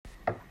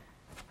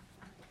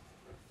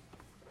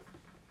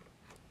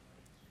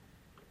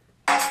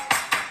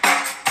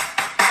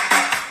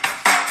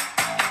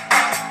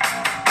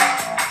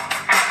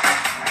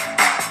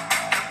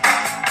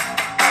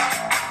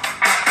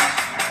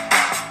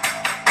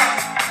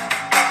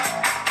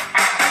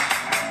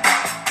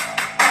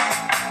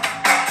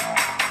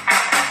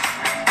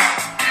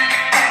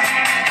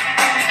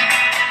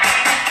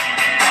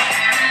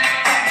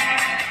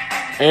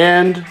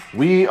And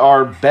we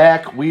are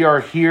back. We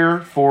are here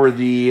for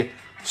the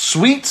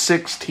Sweet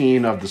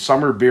 16 of the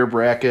Summer Beer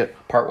Bracket.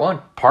 Part 1.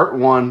 Part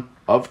 1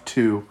 of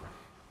 2.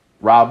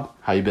 Rob,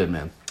 how you been,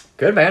 man?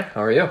 Good, man.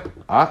 How are you?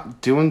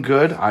 Doing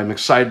good. I'm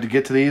excited to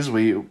get to these.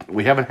 We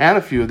haven't had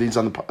a few of these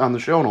on the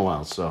show in a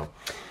while, so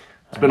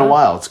it's been a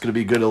while. It's going to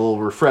be good, a little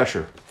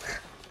refresher.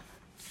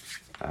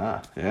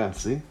 Yeah,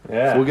 see?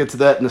 Yeah. So we'll get to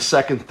that in a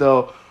second,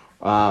 though.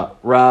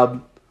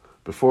 Rob,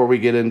 before we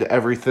get into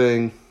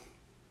everything,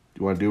 do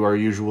you want to do our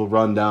usual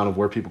rundown of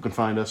where people can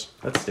find us?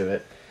 Let's do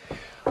it.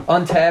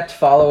 Untapped,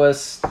 follow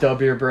us,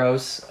 Dubbeer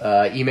Bros.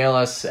 Email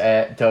us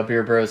at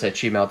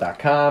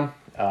dubbeerbros@gmail.com.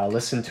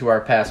 Listen to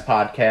our past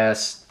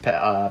podcasts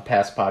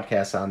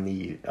on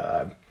the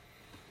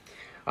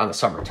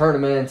summer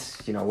tournament,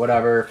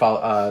 whatever.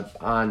 Follow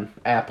on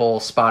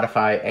Apple,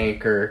 Spotify,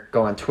 Anchor.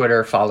 Go on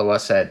Twitter. Follow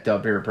us at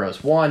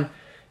DubbeerBros1.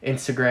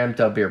 Instagram,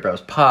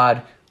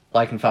 DubbeerBrosPod.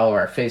 Like and follow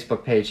our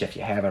Facebook page if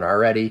you haven't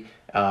already.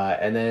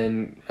 And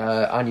then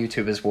on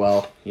YouTube as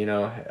well.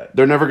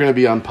 They're never going to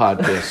be on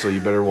podcasts, so you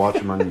better watch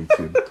them on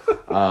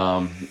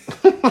YouTube.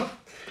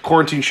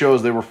 Quarantine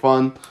shows, they were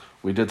fun.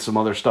 We did some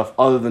other stuff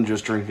other than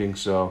just drinking,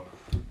 so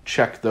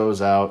check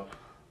those out.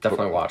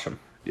 Definitely watch them.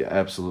 Yeah,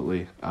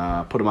 absolutely.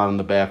 Put them on in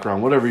the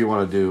background. Whatever you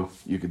want to do,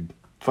 you could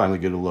finally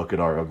get a look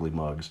at our ugly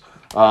mugs.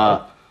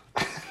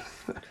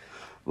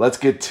 Let's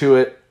get to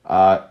it.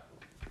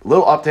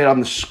 Little update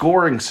on the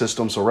scoring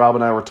system. So Rob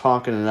and I were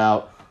talking it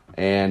out,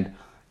 and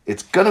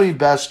it's going to be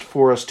best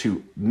for us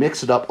to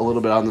mix it up a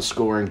little bit on the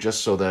scoring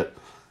just so that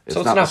it's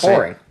not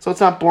boring. So it's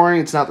not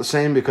boring. It's not the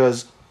same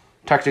because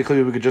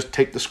technically we could just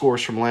take the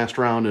scores from last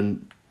round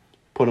and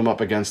put them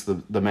up against the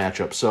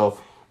matchup. So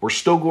we're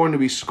still going to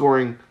be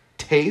scoring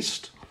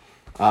taste,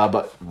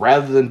 but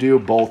rather than do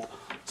both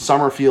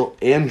summer feel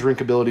and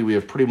drinkability, we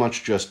have pretty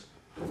much just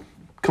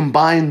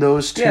combined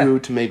those two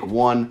to make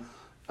one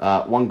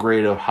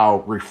grade of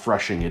how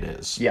refreshing it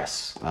is.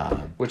 Yes,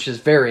 which is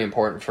very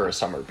important for a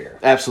summer beer.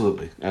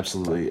 Absolutely.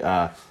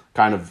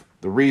 Kind of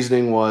the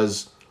reasoning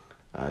was,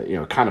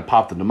 kind of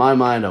popped into my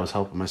mind. I was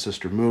helping my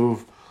sister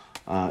move,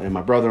 and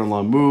my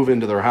brother-in-law move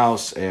into their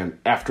house, and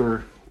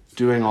after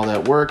doing all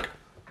that work,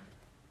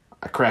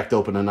 I cracked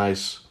open a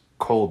nice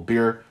cold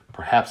beer.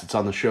 Perhaps it's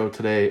on the show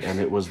today, and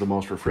it was the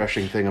most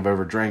refreshing thing I've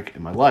ever drank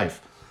in my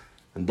life.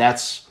 And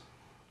that's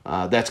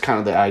kind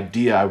of the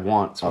idea I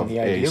want. That's when the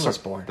idea was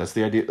born. That's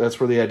the idea. That's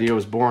where the idea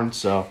was born.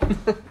 So,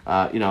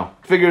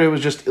 figured it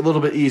was just a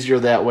little bit easier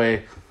that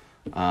way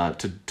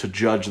to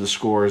judge the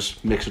scores,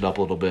 mix it up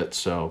a little bit.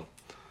 So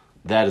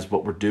that is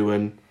what we're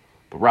doing.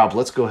 But Rob,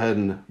 let's go ahead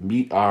and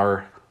meet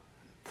our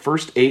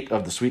first 8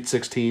 of the Sweet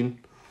 16.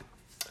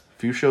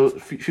 Few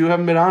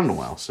haven't been on in a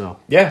while, so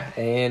yeah,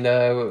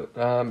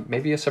 and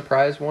maybe a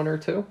surprise one or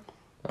two,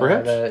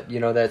 perhaps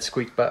that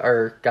squeaked by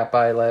or got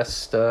by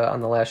last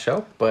on the last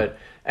show. But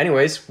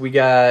anyways, we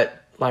got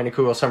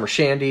Leinenkugel Summer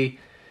Shandy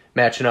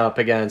matching up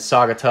against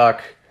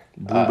Saugatuck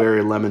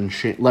Blueberry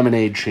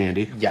Lemonade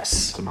Shandy.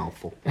 Yes, it's a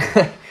mouthful.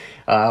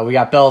 We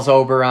got Bell's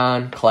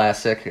Oberon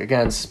Classic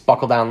against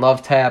Buckle Down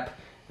Love Tap.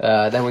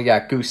 Then we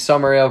got Goose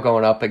Summer Ale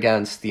going up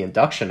against the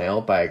Induction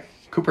Ale by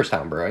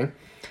Cooperstown Brewing.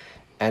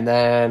 And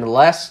then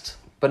last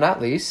but not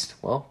least,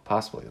 well,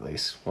 possibly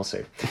least, we'll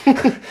see.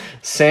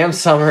 Sam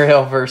Summer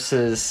Ale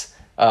versus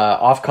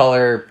Off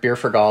Color Beer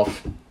for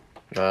Golf.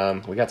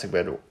 We got some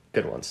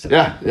good ones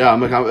today. Yeah.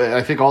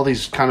 I think all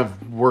these kind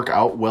of work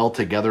out well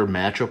together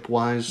matchup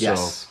wise.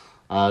 Yes.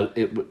 So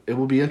it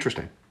will be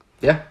interesting.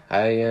 Yeah,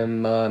 I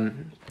am.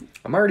 I'm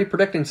already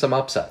predicting some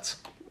upsets.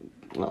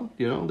 Well,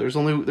 there's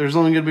only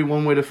going to be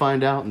one way to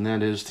find out, and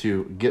that is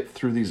to get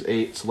through these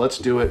 8. So let's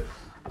do it.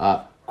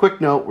 Quick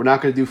note, we're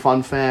not going to do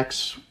fun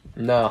facts.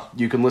 No.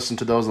 You can listen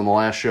to those on the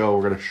last show.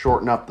 We're going to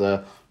shorten up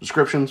the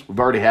descriptions. We've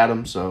already had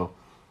them, so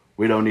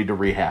we don't need to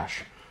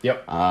rehash.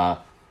 Yep.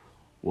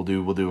 We'll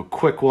do a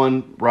quick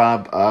one.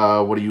 Rob,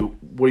 what do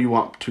you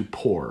want to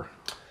pour?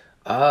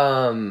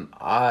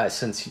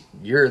 Since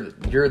you're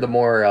the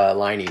more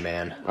liney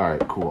man. All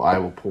right, cool. I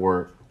will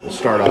pour. We'll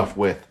start off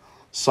with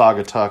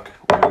Saugatuck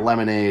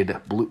Lemonade,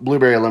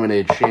 Blueberry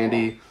Lemonade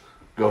Shandy.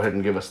 Go ahead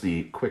and give us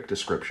the quick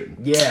description.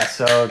 Yeah,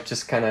 so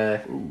just kind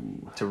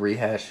of to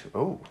rehash.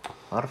 Oh,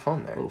 a lot of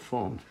foam there. A little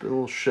foam. It's been a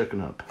little shaken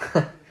up.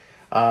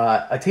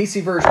 A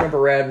tasty version of a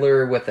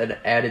Radler with an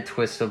added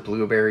twist of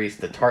blueberries.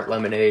 The tart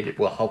lemonade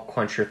will help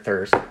quench your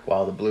thirst,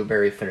 while the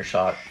blueberry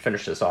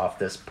finishes off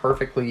this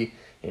perfectly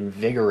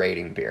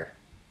invigorating beer.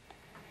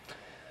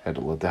 Had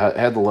to let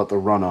the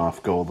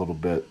runoff go a little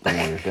bit. Don't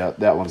worry,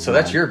 that one's so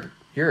mine. That's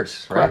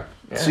yours, right?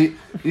 Yeah. See,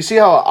 you see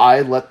how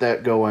I let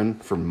that go in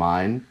for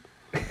mine?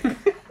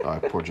 I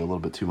poured you a little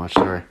bit too much.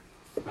 Sorry.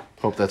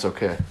 Hope that's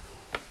okay.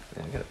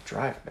 Yeah, I gotta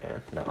drive,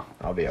 man. No,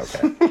 I'll be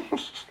okay.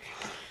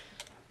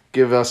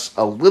 Give me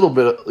a little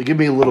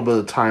bit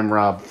of time,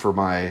 Rob, for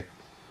my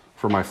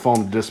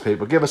foam to dissipate.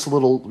 But give us a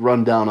little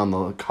rundown on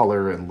the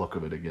color and look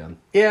of it again.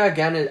 Yeah,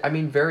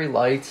 again, very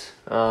light.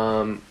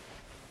 Also,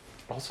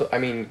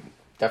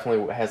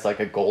 definitely has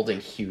like a golden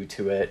hue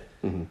to it.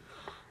 Mm-hmm.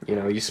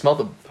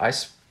 I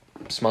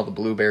smell the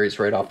blueberries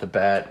right off the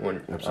bat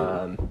when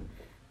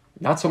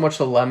Not so much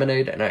the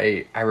lemonade, and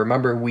I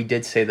remember we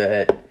did say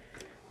that.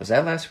 Was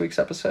that last week's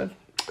episode?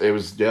 It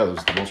was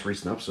the most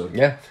recent episode.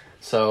 Yeah.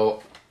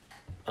 So,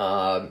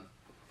 I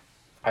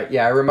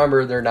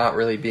remember there not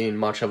really being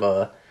much of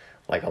a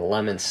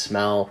lemon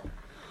smell.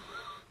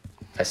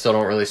 I still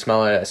don't really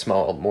smell it. I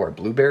smell more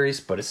blueberries,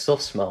 but it still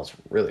smells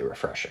really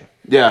refreshing.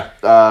 Yeah,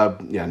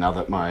 now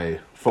that my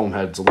foam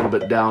head's a little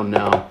bit down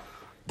now,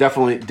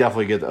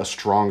 definitely get a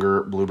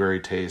stronger blueberry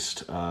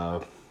taste.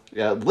 A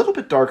little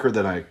bit darker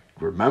than I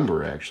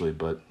remember, actually,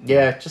 but...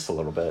 Yeah, just a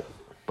little bit.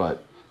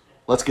 But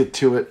let's get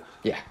to it.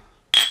 Yeah.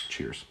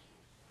 Cheers.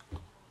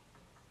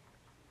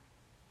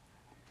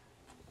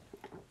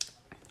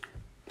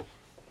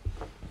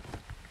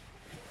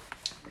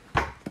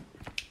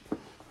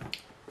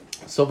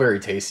 Still very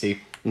tasty.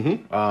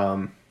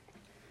 Mm-hmm.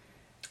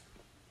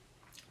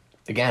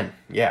 Again,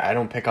 yeah, I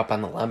don't pick up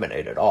on the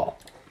lemonade at all.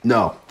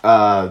 No.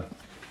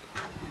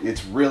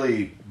 It's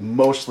really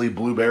mostly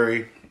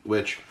blueberry,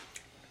 which...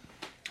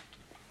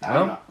 I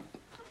don't know.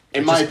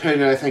 In my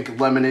opinion, I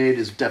think lemonade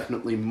is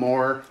definitely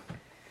more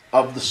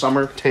of the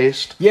summer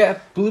taste. Yeah,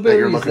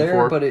 blueberry is there,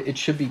 for. but it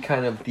should be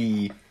kind of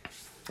the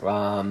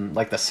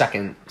the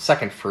second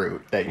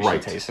fruit that you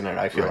should taste in it,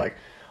 I feel like.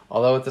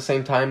 Although at the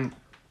same time,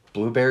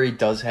 blueberry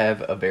does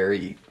have a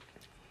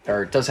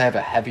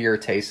heavier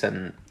taste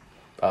than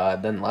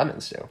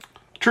lemons do.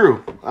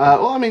 True.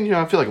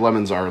 I feel like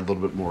lemons are a little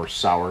bit more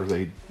sour.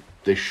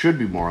 They should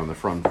be more on the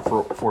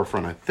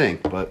forefront, I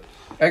think, but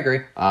I agree.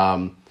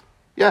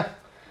 Yeah.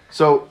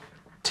 So,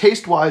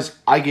 taste-wise,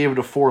 I gave it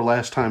a 4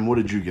 last time. What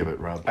did you give it,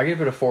 Rob? I gave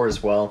it a 4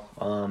 as well.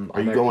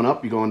 Are you going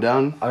up? You going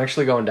down? I'm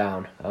actually going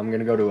down. I'm going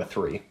to go to a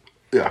 3.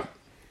 Yeah.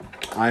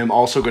 I am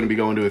also going to be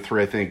going to a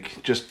 3, I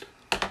think. Just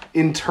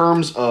in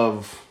terms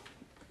of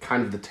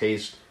kind of the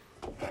taste,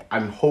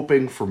 I'm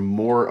hoping for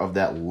more of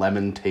that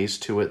lemon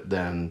taste to it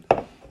than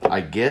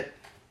I get.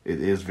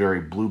 It is very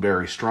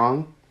blueberry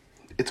strong.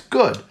 It's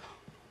good.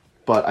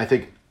 But I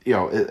think,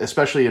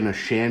 especially in a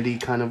shandy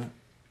kind of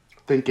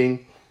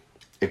thinking,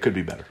 it could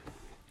be better.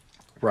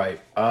 Right.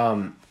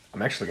 I'm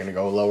actually going to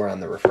go lower on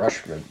the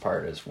refreshment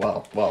part as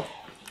well. Well,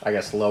 I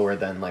guess lower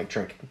than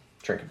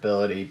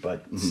drinkability,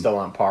 but still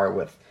on par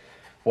with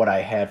what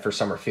I had for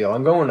Summer Feel.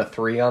 I'm going to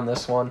 3 on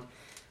this one.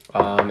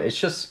 It's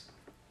just,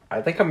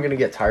 I think I'm going to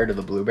get tired of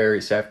the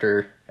blueberries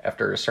after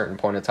a certain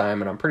point of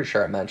time, and I'm pretty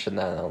sure I mentioned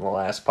that on the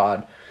last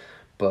pod.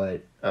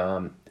 But,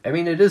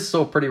 it is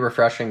still pretty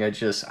refreshing. I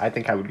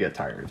think I would get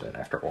tired of it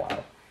after a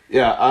while.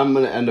 Yeah, I'm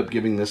going to end up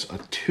giving this a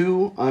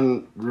 2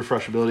 on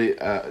refreshability,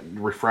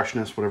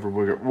 refreshness, whatever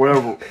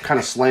kind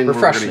of slang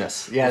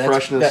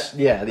refreshness.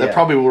 That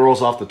probably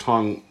rolls off the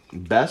tongue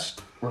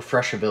best.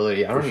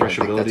 Refreshability. I don't even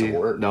think that's a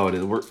word. No, it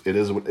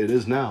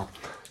is now.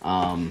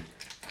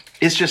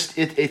 It's just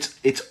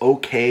it's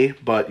okay,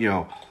 but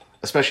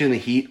especially in the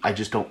heat, I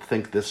just don't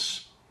think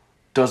this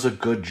does a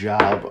good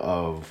job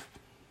of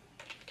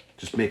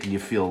just making you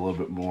feel a little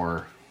bit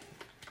more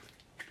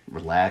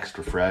relaxed,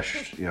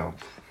 refreshed,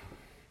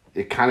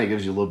 It kind of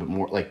gives you a little bit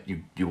more, like,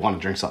 you want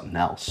to drink something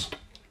else.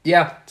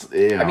 Yeah.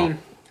 I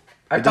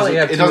probably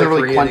have 2 or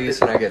 3 of these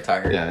and I get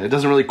tired. Yeah, it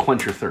doesn't really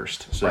quench your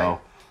thirst.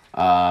 So,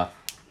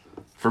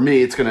 for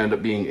me, it's going to end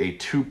up being a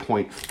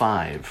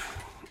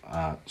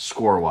 2.5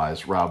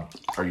 score-wise. Rob,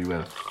 are you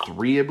at a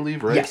 3, I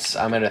believe, right? Yes,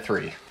 I'm at a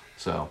 3.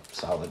 So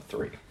solid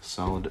 3.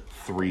 Solid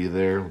 3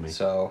 there.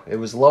 So, it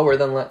was lower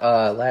than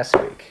last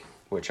week,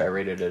 which I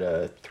rated at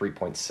a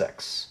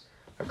 3.6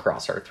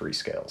 across our 3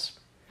 scales.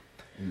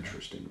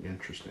 Interesting.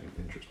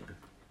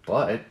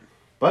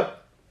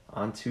 But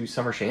on to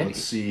Summer Shandy.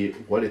 Let's see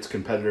what its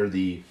competitor,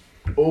 the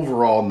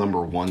overall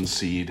number 1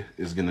 seed,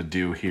 is going to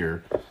do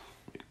here.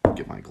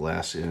 Get my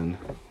glass in.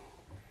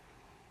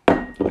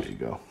 There you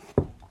go.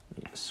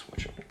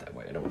 Switch it that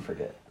way I don't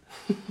forget.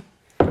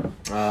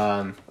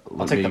 I'll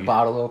take the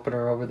bottle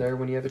opener over there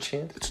when you have a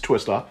chance. It's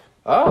twist off.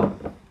 Oh.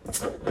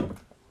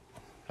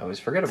 I always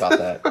forget about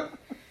that.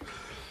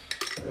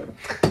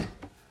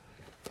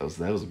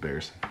 That was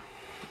embarrassing.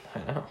 I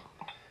know.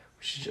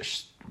 We should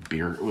just...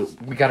 Beer.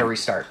 We got to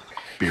restart.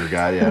 Beer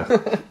guy,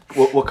 yeah.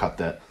 we'll cut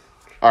that.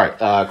 All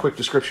right, quick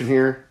description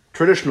here.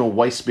 Traditional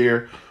Weiss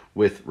beer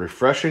with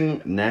refreshing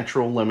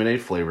natural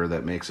lemonade flavor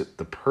that makes it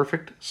the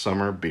perfect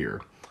summer beer.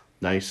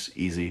 Nice,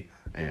 easy,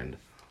 and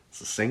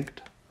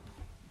succinct.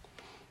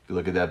 If you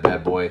look at that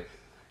bad boy,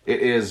 it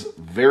is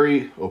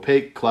very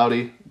opaque,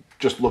 cloudy,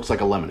 just looks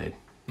like a lemonade.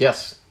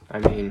 Yes,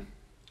 And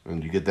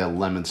you get that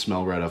lemon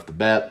smell right off the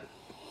bat.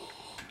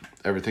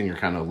 Everything you're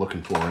kind of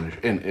looking for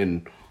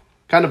in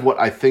kind of what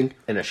I think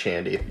in a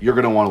shandy you're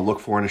going to want to look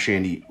for in a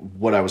shandy.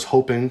 What I was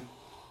hoping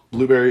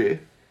blueberry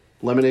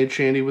lemonade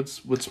shandy would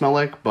smell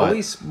like, but at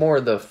least more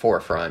the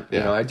forefront.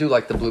 Yeah. I do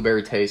like the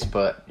blueberry taste,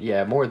 but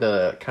yeah, more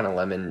the kind of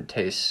lemon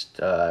taste.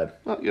 Well,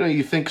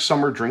 you think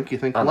summer drink, you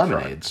think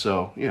lemonade,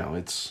 so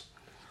it's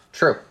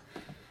true.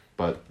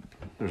 But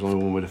there's only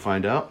one way to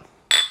find out.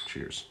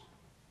 Cheers.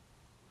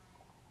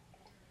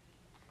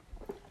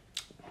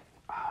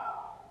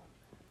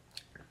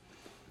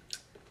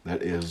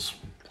 That is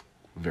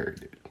very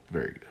good.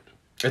 Very good.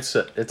 It's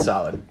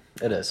solid.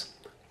 It is.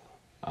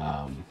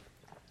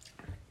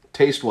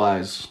 taste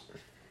wise,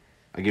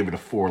 I gave it a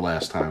 4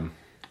 last time.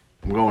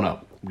 I'm going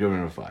up. I'm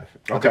giving it a 5. I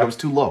think Okay. I was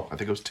too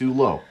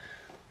low.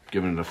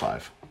 Giving it a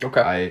 5.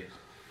 Okay.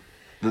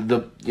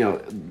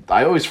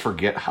 I always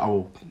forget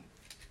how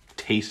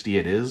tasty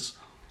it is,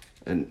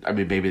 and I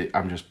mean maybe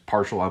I'm just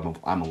partial.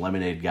 I'm a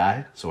lemonade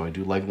guy, so I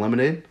do like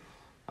lemonade.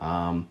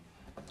 I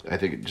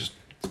think it's just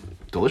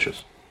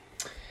delicious.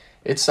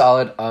 It's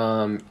solid.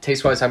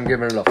 Taste wise, I'm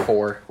giving it a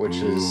 4, which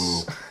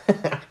is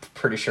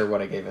pretty sure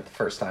what I gave it the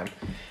first time.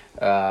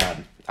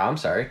 I'm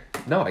sorry.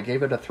 No, I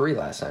gave it a 3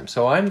 last time.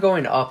 So I'm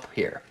going up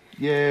here.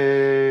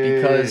 Yay!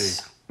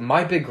 Because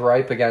my big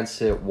gripe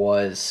against it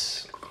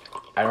was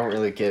I don't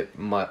really get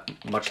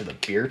much of the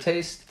beer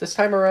taste this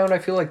time around. I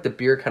feel like the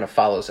beer kind of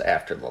follows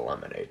after the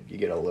lemonade. You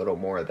get a little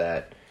more of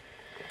that.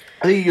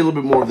 I think you get a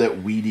little bit more of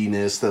that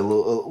weediness, a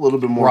little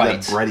bit more of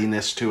that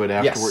breadiness to it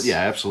afterward. Yes. Yeah,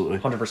 absolutely.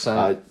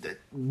 100%.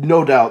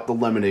 No doubt the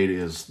lemonade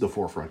is the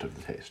forefront of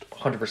the taste.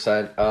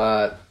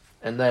 100%.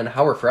 And then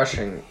how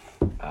refreshing.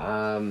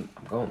 I'm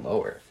going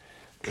lower.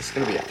 This is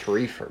going to be a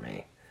 3 for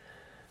me.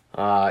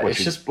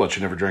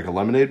 You never drank a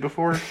lemonade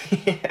before?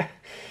 Yeah.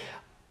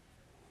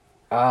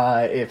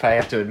 If I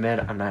have to admit,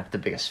 I'm not the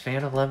biggest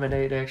fan of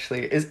lemonade,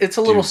 actually. It's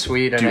a little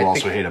sweet. Do you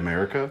also hate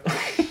America?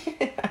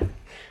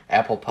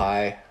 Apple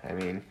pie. I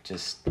mean,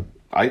 just...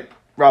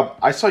 Rob,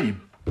 I saw you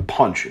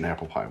punch an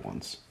apple pie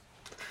once.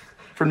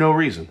 For no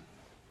reason.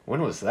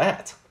 When was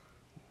that?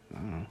 I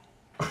don't know.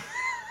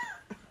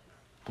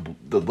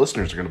 The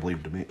listeners are going to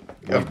believe me.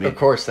 Of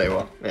course they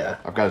will, yeah.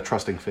 I've got a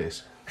trusting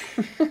face.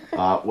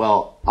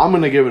 Well, I'm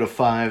going to give it a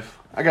 5.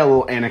 I got a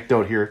little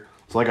anecdote here.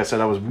 So like I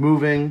said, I was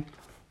moving.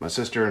 My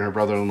sister and her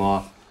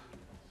brother-in-law.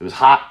 It was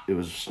hot. It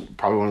was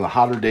probably one of the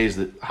hotter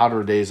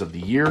days of the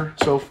year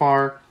so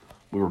far.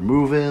 We were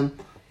moving,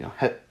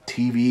 had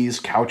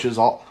TVs, couches,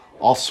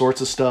 all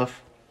sorts of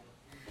stuff.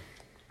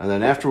 And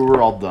then after we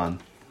were all done,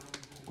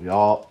 we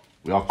all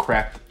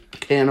cracked a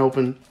can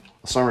open,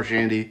 a summer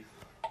shandy,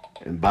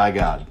 and by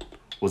God,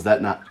 was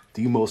that not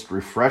the most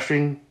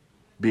refreshing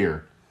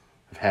beer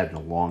I've had in a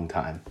long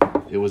time.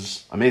 It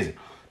was amazing.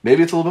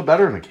 Maybe it's a little bit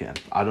better in a can.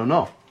 I don't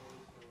know.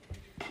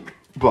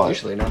 But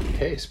usually not the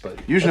case, but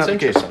usually not the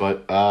case,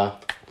 but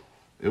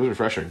it was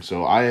refreshing.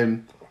 So I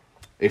am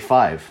a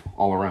 5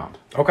 all around.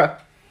 Okay.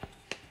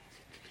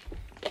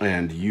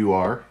 And you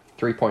are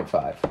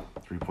 3.5.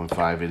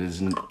 3.5. It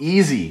is an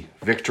easy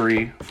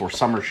victory for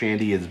Summer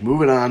Shandy. It's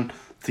moving on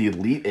to the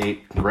Elite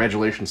 8.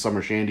 Congratulations,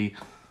 Summer Shandy.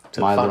 To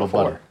my little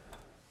buddy.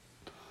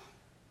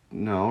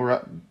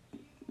 No,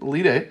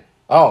 Elite 8.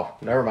 Oh,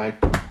 never mind.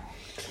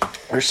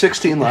 There's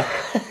 16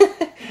 left.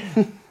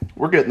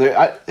 We're getting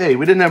there. Hey,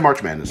 we didn't have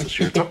March Madness this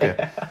year. It's okay.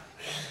 Yeah.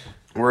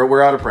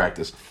 We're out of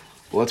practice.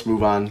 Well, let's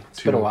move on.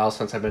 It's been a while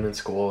since I've been in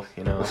school.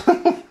 I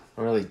don't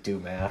really do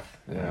math.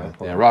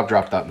 Yeah, Rob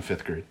dropped out in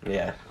 5th grade.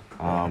 Yeah.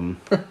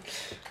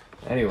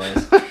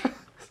 Anyways,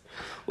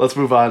 let's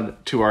move on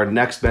to our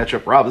next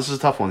matchup. Rob, this is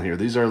a tough one here.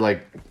 These are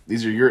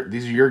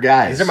your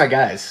guys. These are my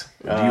guys.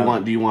 Do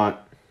you want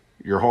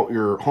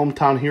your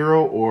hometown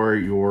hero or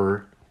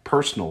your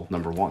personal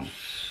number 1?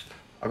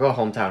 I'll go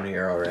hometown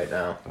hero right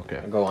now. Okay.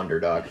 I'll go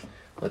underdog.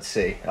 Let's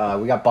see.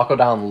 We got Buckle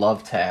Down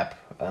Love Tap.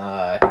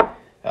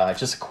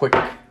 Just a quick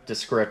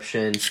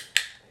description.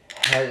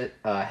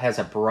 Has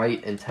a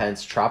bright,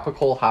 intense,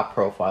 tropical hop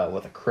profile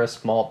with a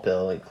crisp malt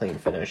bill and clean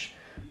finish.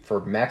 For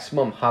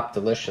maximum hop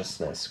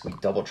deliciousness, we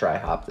double dry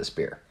hop this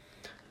beer.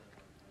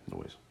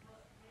 Noise.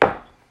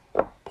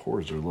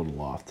 Pours are a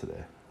little off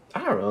today.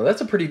 I don't know.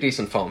 That's a pretty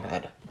decent foam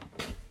head.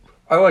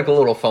 I like a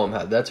little foam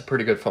head. That's a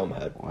pretty good foam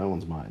head. Well, that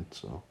one's mine,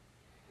 so...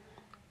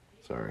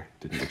 Sorry,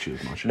 didn't get you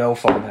as much. No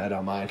foam head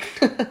on mine.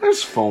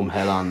 There's foam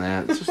head on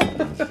that. It's just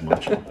not as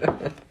much.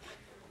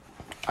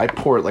 I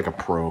pour it like a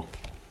pro.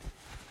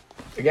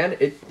 Again,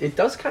 it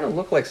does kind of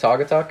look like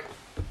Saugatuck.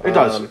 It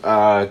does.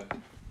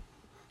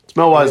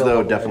 Smell-wise,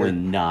 though, definitely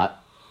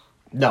not.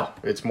 No,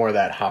 it's more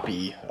that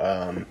hoppy,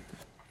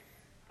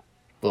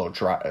 little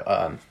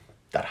dry,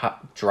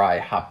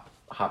 dry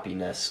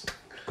hoppiness.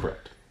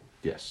 Correct.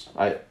 Yes,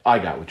 I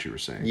got what you were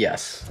saying.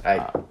 Yes,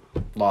 I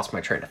lost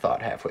my train of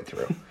thought halfway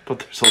through. But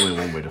there's only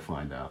one way to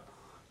find out.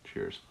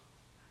 Cheers.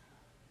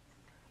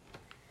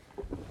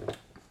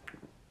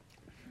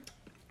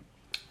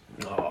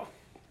 Oh,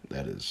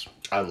 that is.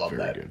 I love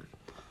very that. Good.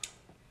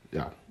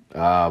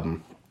 Yeah.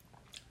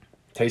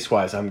 Taste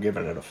wise, I'm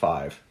giving it a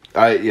 5.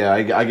 I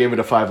gave it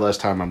a 5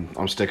 last time.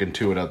 I'm sticking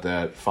to it at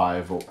that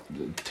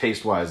 5.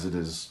 Taste wise, it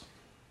is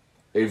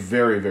a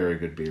very, very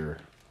good beer.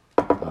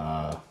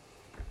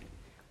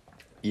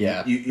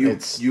 Yeah, you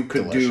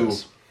could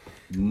delicious.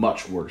 do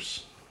much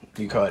worse.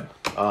 You could.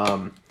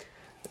 Going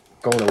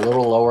a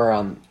little lower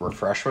on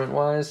refreshment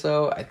wise,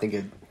 though, I think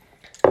it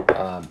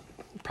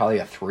probably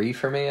a 3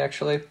 for me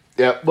actually.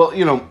 Yeah, well,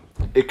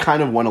 it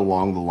kind of went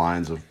along the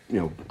lines of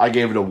I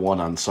gave it a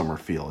 1 on summer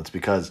feel. It's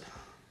because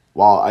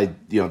while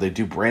they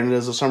do brand it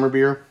as a summer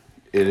beer,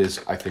 it is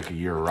I think a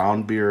year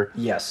round beer.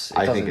 Yes,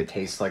 it doesn't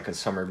taste like a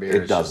summer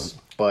beer. It doesn't.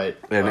 But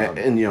and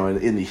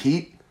in the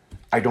heat,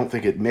 I don't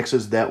think it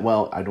mixes that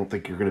well. I don't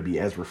think you're going to be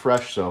as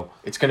refreshed. So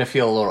It's going to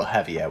feel a little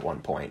heavy at one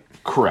point.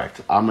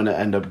 correct. I'm going to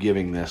end up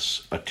giving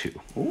this a 2.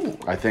 Ooh.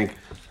 I think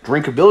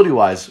drinkability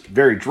wise,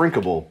 very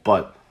drinkable,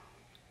 but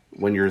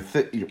when you're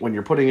when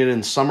you're putting it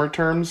in summer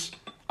terms,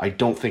 I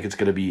don't think it's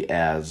going to be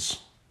as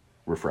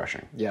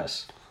refreshing.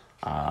 Yes.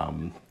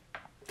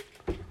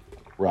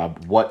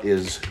 Rob, what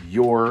is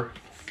your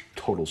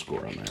total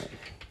score on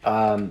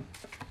that?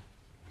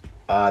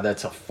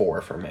 That's a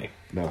 4 for me.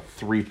 No,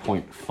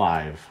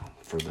 3.5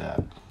 for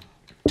that.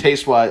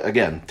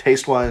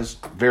 Taste-wise,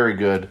 very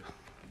good.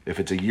 If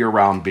it's a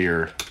year-round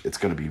beer, it's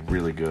going to be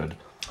really good.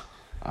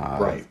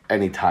 Right.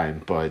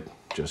 Anytime, but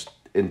just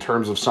in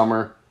terms of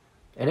summer.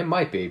 And it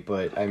might be,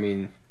 but I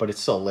mean, but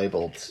it's still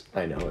labeled,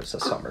 I know, it's a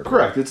summer beer.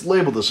 Correct. It's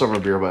labeled a summer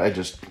beer, but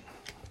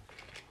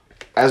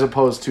as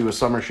opposed to a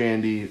summer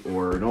shandy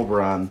or an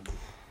Oberon,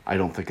 I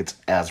don't think it's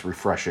as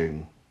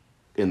refreshing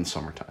in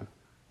summertime.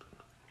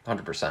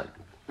 100%.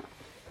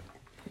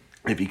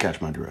 If you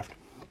catch my drift.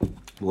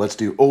 Let's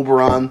do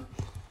Oberon.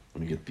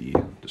 Let me get the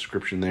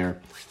description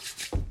there.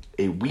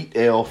 A wheat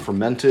ale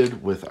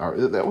fermented with our...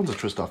 That one's a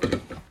twist off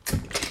too.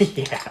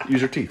 Yeah.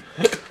 Use your teeth.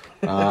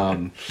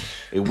 A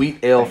wheat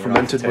ale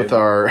fermented with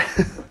our...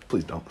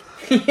 Please don't.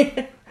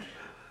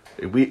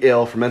 A wheat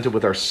ale fermented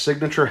with our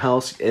signature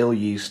house ale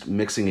yeast,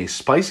 mixing a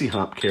spicy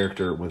hop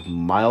character with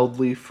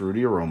mildly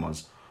fruity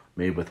aromas,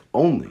 made with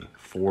only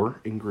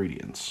 4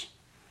 ingredients.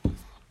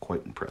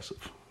 Quite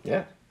impressive.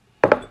 Yeah.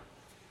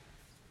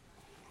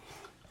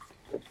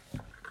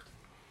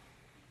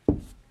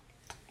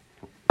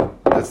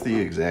 That's the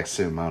exact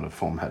same amount of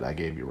foam head I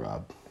gave you,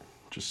 Rob.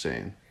 Just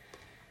saying.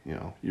 You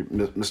know,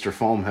 Mr.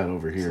 Foam Head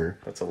over here.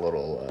 That's a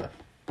little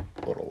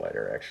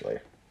lighter, actually.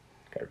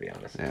 Gotta be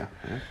honest. Yeah.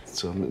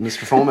 So,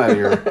 Mr. Foam Head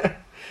here.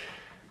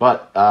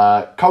 But,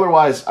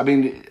 color-wise, I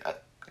mean,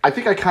 I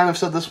think I kind of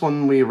said this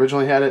when we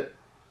originally had it.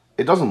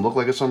 It doesn't look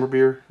like a summer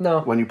beer.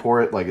 No. When you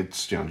pour it, like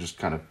it's, just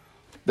kind of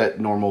that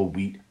normal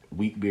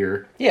wheat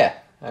beer. Yeah.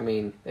 I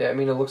mean, it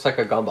looks like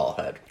a gumball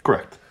head.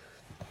 Correct.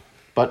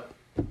 But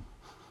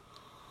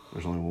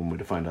there's only one way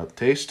to find out the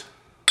taste.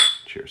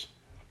 Cheers.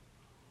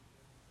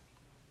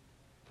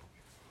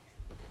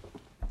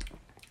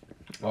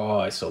 Oh,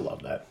 I so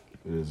love that.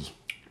 It is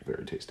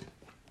very tasty.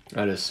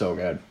 That is so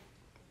good.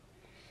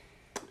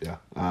 Yeah.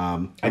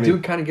 I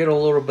do kind of get a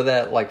little bit of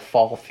that, like,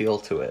 fall feel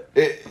to it.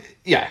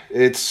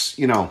 It's,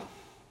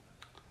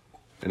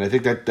 and I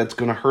think that's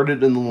going to hurt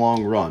it in the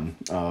long run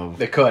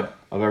It could.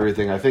 of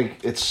everything. I think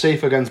it's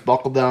safe against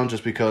Buckle Down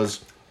just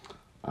because,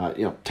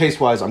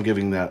 taste-wise, I'm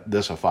giving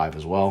this a 5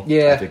 as well.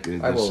 Yeah, I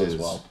think I will as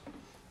well.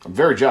 I'm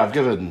I've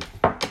given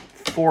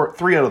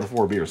 3 out of the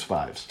 4 beers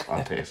 5s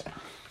on taste.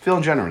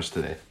 Feeling generous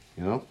today,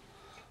 Let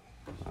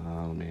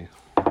me...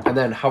 And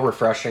then how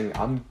refreshing.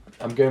 I'm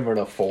giving it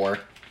a 4.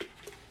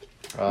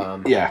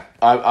 I'm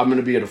going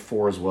to be at a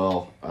 4 as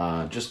well.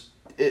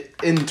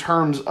 In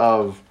terms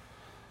of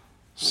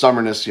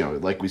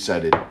summerness, like we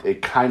said,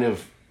 it kind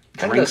of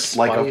drinks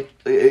like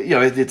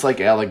it's like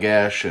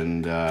Allagash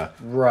and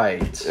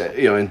right.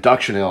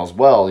 Induction Ale as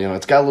well.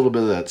 It's got a little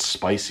bit of that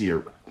spicy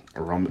or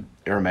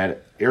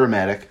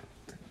aromatic.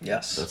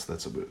 Yes.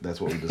 That's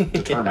what we just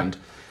determined.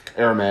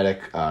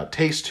 Aromatic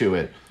taste to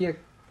it. Yeah.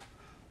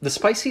 The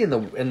spicy and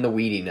the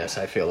weediness,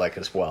 I feel like,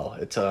 as well.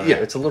 It's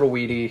a little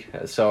weedy,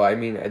 so I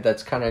mean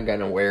that's kind of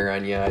gonna wear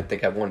on you. I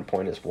think at one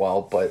point as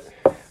well, but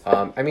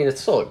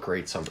it's still a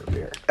great summer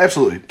beer.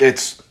 Absolutely,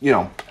 it's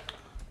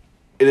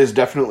it is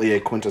definitely a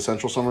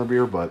quintessential summer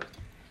beer, but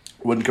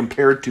when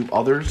compared to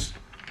others,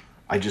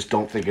 I just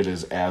don't think it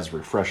is as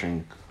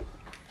refreshing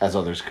as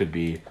others could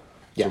be.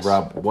 Yes. So,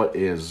 Rob, what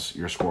is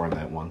your score on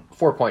that one?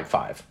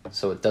 4.5.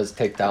 So it does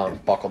take down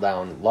Buckle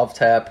Down Love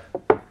Tap.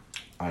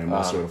 I am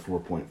also at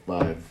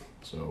 4.5.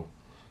 So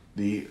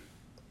the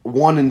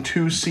 1 and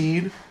 2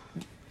 seed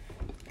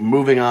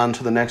moving on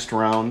to the next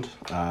round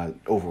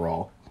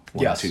overall.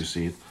 1 and 2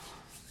 seed.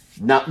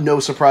 No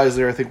surprise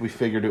there. I think we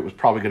figured it was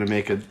probably going to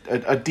make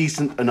a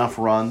decent enough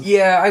run.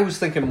 Yeah, I was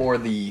thinking more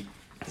the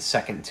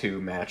second 2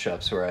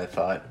 matchups where I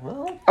thought,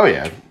 well, oh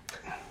yeah,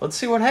 let's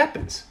see what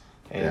happens.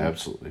 And yeah,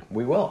 absolutely.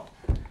 We will.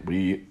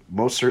 We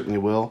most certainly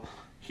will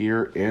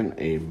here in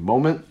a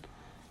moment.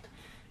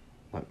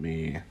 Let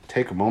me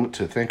take a moment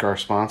to thank our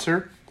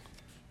sponsor.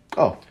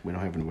 Oh, we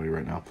don't have anybody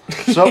right now.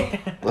 So,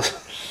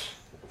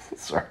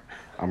 sorry.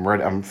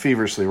 I'm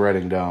feverishly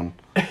writing down.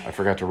 I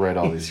forgot to write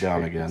all these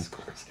down again.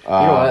 You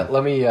know what?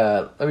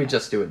 Let me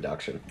just do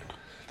induction.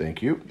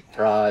 Thank you.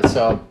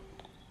 So,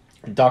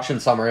 Induction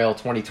Summer Ale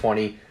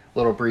 2020.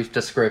 Little brief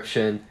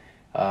description.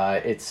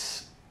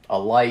 It's a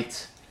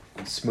light,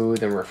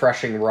 smooth, and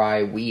refreshing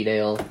rye wheat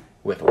ale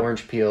with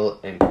orange peel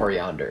and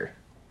coriander.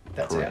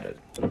 That's Correct.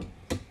 added.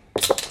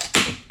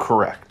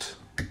 Correct.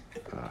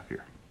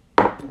 Here.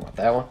 Want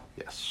that one?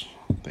 Yes.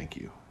 Thank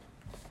you.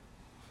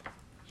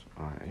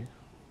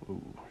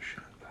 Oh,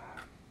 shit.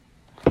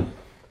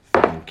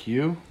 Thank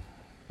you.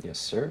 Yes,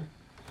 sir.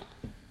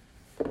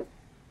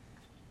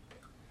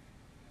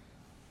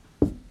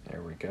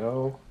 There we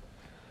go.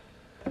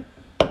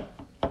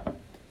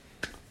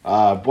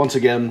 Once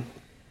again,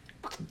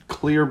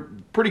 clear,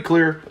 pretty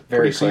clear,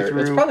 Very pretty clear.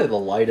 see-through. It's probably the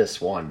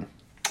lightest one.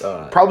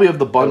 Probably of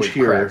the bunch we've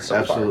here, cracked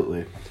so far.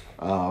 absolutely.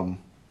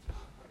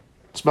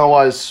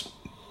 Smell-wise,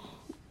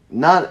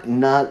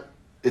 not.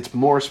 It's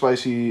more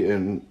spicy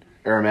and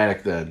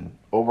aromatic than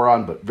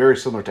Oberon, but very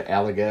similar to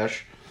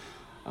Allagash.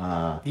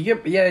 You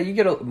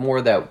get more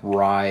of that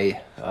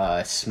rye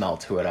smell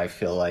to it. I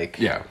feel like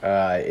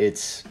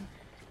it's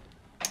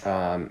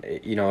a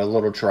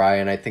little dry,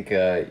 and I think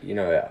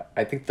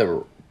I think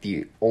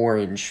the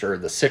orange or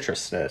the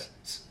citrusness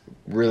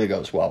really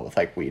goes well with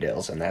like wheat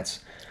ales, and that's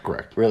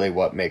Correct. really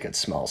what make it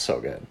smell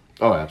so good.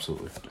 Oh,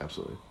 absolutely,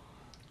 absolutely.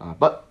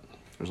 But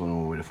there's only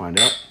one way to find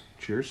out.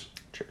 Cheers.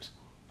 Cheers.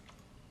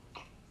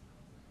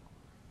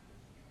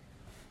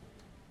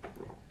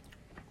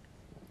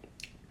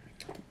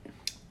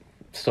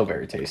 Still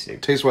very tasty.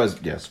 Taste-wise,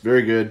 yes,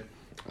 very good.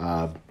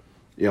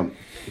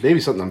 Maybe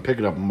something I'm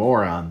picking up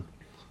more on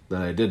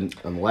than I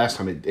didn't on the last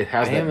time. It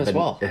has I am as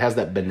well. It has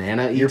that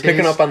banana. You're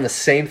picking up on the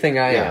same thing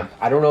I Yeah. am.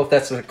 I don't know if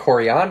that's a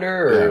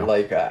coriander or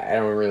Yeah. I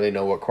don't really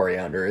know what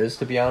coriander is,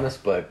 to be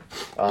honest, but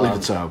I believe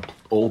it's a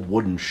old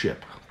wooden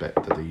ship that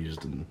they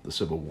used in the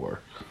Civil War.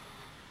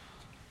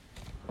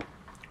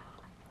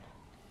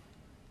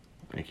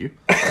 Thank you.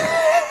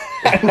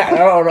 I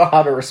don't know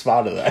how to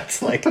respond to that.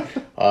 It's like,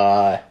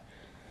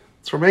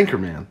 It's from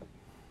Anchorman.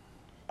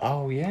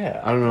 oh yeah.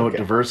 I don't know what Okay.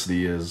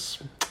 diversity is.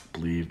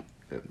 Believe,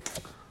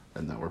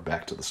 and then we're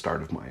back to the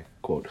start of my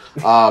quote.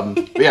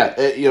 But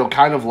yeah,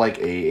 kind of like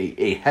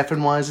a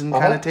Heffenweisen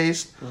kind of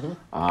taste.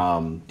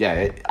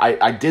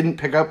 I didn't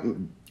pick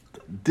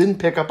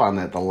up on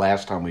that the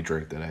last time we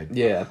drank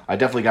that. I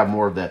definitely got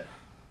more of that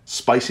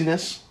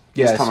spiciness.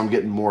 Yes. This time I'm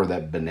getting more of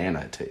that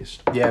banana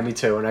taste. Yeah, me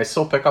too. And I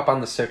still pick up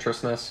on the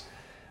citrusness.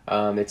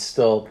 It's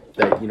still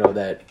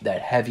that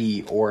that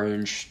heavy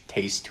orange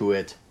taste to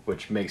it,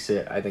 which makes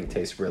it, I think,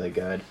 taste really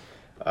good.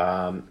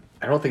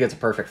 I don't think it's a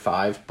perfect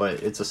 5,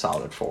 but it's a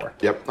solid 4.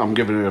 Yep, I'm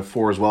giving it a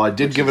 4 as well. I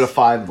did give it a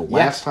 5 the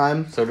last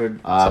time. So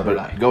did but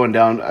I. going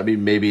down, I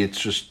mean, maybe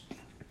it's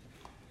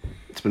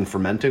been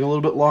fermenting a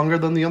little bit longer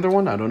than the other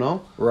one. I don't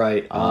know.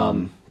 Right.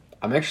 I'm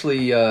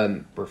actually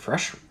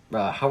refreshed.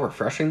 How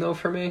refreshing though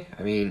for me?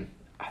 I mean,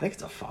 I think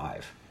it's a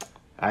 5.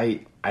 I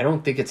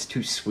don't think it's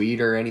too sweet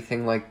or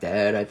anything like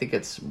that. I think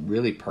it's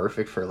really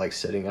perfect for like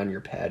sitting on your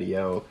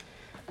patio,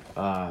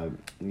 on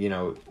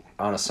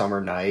a summer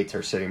night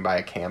or sitting by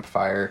a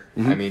campfire.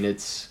 I mean,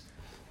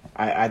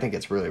 I think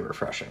it's really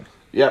refreshing.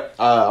 Yep,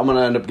 I'm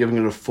gonna end up giving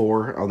it a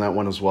 4 on that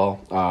one as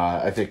well.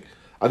 I think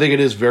it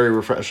is very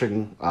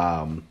refreshing.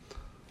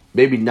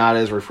 Maybe not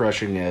as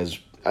refreshing as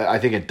I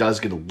think it does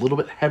get a little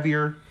bit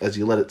heavier as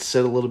you let it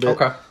sit a little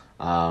bit. Okay.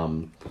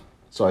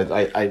 So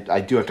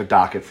I do have to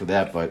dock it for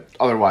that, but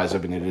otherwise, I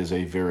mean, it is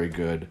a very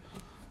good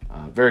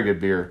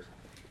beer.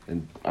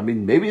 And I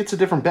mean, maybe it's a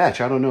different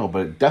batch. I don't know,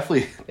 but it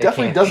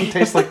definitely doesn't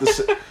taste like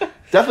this.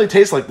 Definitely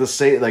tastes like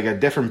like a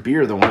different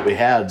beer than what we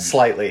had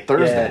Slightly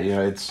Thursday.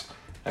 Yeah. It's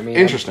I mean,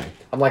 interesting.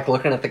 I'm like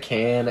looking at the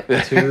can,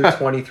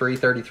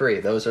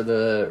 2-23-33. Those are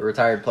the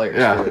retired players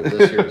Yeah. for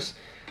this year's.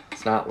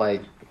 It's not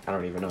like, I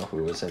don't even know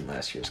who was in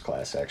last year's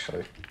class,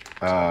 actually.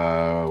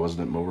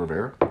 Wasn't it Mo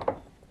Rivera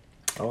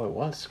Oh, it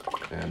was.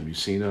 and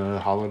Mucina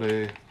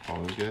Holiday?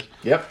 All those guys.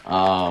 Yep.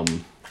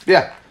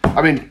 Yeah.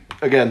 I mean,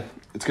 again,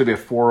 it's gonna be a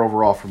 4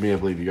 overall for me. I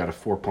believe you got a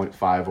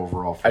 4.5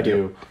 overall for I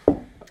do.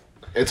 you.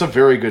 It's a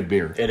very good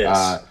beer. It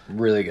is.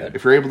 Really good.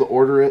 If you're able to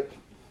order it,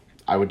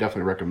 I would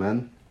definitely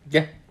recommend.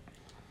 Yeah.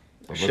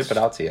 Ship it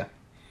out to you.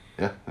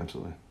 Yeah,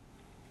 absolutely.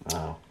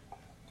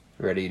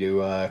 Ready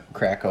to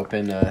crack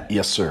open?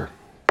 Yes, sir.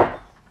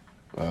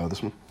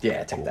 This one.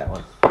 Yeah, take that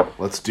one.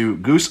 Let's do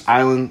Goose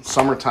Island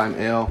Summertime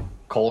Ale.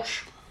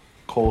 Kolsch.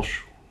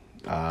 Kolsch.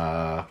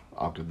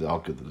 I'll give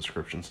the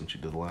description since you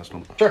did the last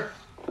one. Sure.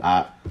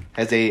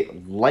 Has a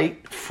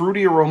light,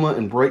 fruity aroma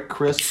and bright,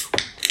 crisp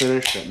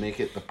finish that make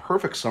it the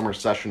perfect summer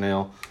session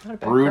ale. Not a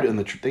bad Brewed crack. in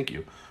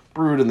the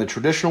brewed in the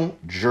traditional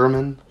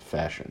German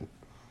fashion.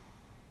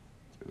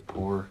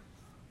 Pour.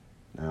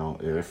 Now,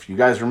 if you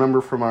guys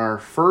remember from our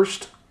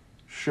first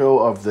show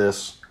of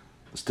this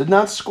did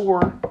not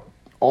score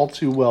all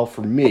too well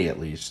for me, at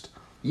least.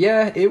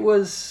 Yeah, it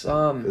was.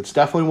 It's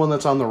definitely one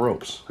that's on the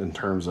ropes in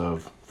terms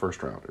of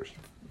first rounders.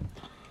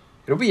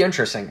 It'll be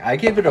interesting. I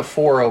gave it a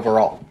 4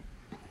 overall.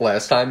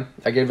 Last time,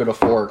 I gave it a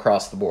 4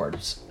 across the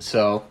board.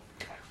 So,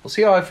 we'll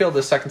see how I feel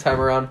this second time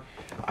around.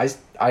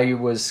 I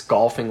was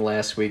golfing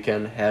last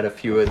weekend, had a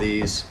few of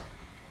these.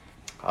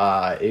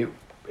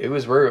 It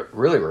was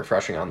really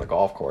refreshing on the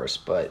golf course,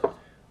 but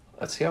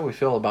let's see how we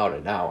feel about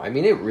it now. I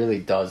mean, it really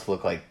does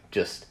look like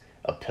just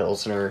a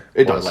Pilsner.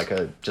 It or does.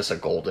 like just a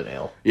golden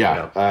ale.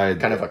 Yeah,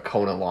 kind of a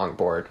Kona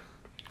longboard.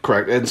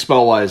 Correct. And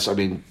smell-wise, I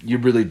mean, you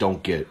really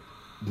don't get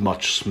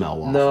much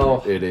smell off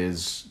No. it. It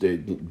is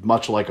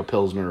much like a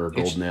Pilsner or a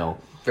Golden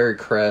Ale. Very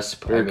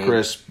crisp. Very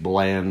crisp,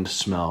 bland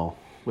smell.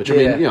 Which, I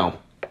Yeah. mean,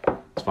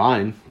 it's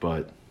fine,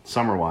 but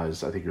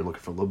summer-wise, I think you're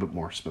looking for a little bit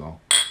more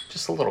smell.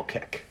 Just a little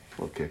kick.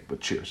 A little kick, but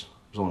cheers.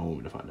 There's only one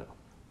way to find out.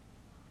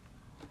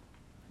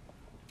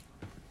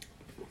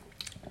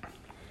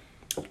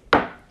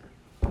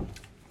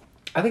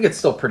 I think it's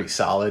still pretty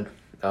solid.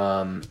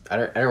 I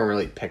don't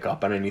really pick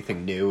up on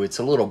anything new. It's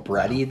a little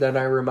bready than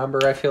I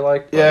remember, I feel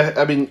like. But Yeah,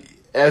 I mean,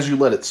 as you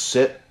let it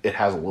sit, it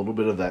has a little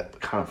bit of that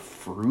kind of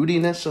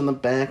fruitiness in the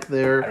back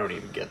there. I don't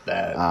even get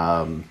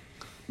that.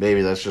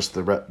 Maybe that's just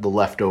the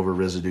leftover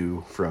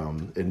residue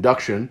from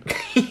induction,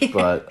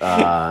 but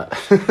but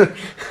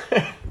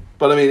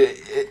I mean,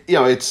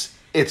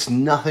 it's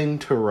nothing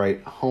to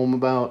write home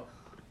about.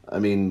 I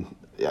mean,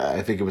 yeah,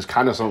 I think it was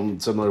kind of something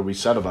similar we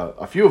said about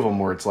a few of them,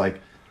 where it's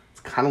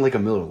kind of like a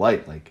Miller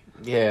Lite, like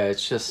yeah,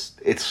 it's just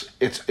it's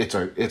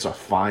a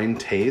fine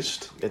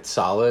taste, it's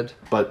solid.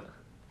 but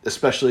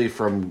especially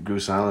from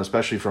Goose Island,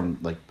 especially from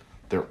like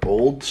their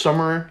old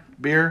summer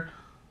beer,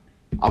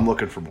 I'm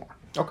looking for more.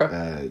 Okay.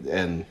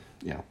 And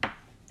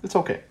it's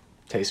okay.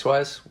 Taste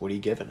wise, what are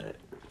you giving it?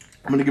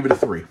 I'm gonna give it a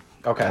 3.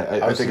 Okay.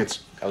 I think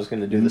it's I was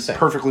going to do the same.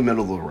 perfectly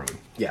middle of the road.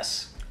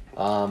 Yes.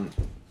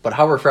 But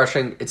how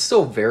refreshing. It's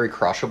still very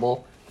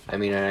crushable. I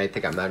mean, and I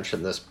think I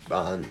mentioned this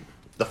on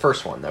the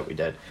first one that we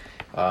did.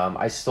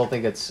 I still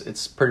think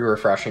it's pretty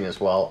refreshing as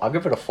well. I'll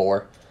give it a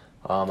 4.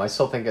 I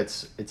still think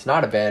it's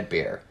not a bad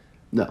beer.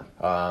 No.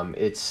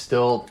 It's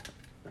still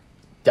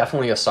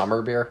definitely a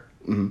summer beer.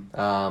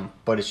 Mm-hmm.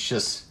 But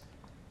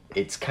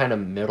it's kind of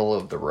middle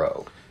of the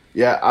road.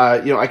 Yeah,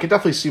 I could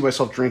definitely see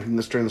myself drinking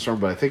this during the summer,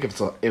 but I think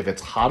if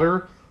it's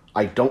hotter,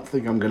 I don't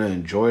think I'm gonna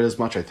enjoy it as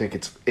much. I think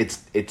it's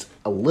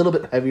a little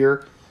bit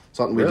heavier.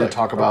 Something we Really? did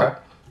talk about. Okay.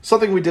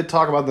 Something we did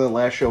talk about in the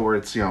last show, where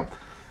it's a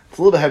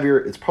little bit heavier.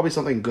 It's probably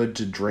something good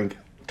to drink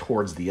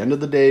towards the end of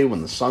the day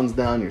when the sun's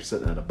down. You're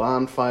sitting at a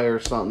bonfire or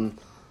something.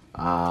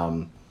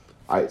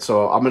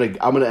 So I'm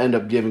gonna end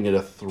up giving it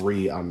a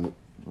 3 on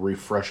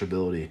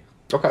refreshability.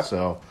 Okay.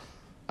 So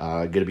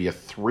gonna be a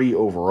 3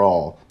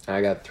 overall.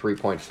 I got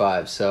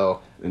 3.5. So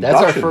that's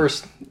Induction. our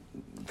first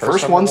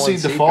First number one seed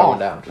to seed fall. going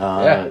down.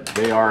 Yeah.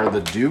 They are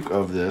the Duke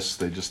of this.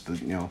 They just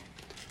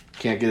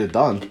can't get it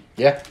done.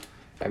 Yeah.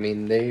 I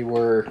mean, the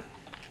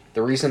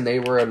reason they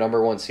were a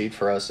number 1 seed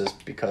for us is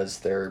because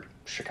they're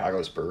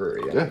Chicago's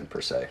brewery,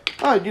 per se.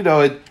 I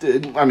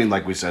mean,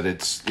 like we said,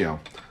 it's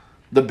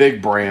the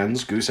big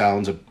brands. Goose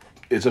Island's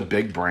is a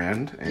big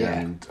brand,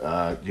 and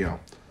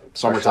summertime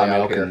Especially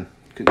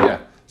ale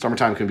out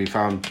summertime can be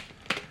found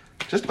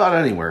just about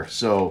anywhere.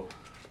 So,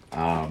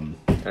 And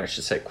I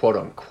should say, quote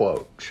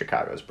unquote,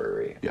 Chicago's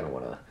brewery. Yeah. I don't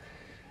want to.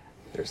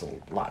 There's a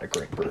lot of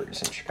great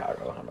breweries in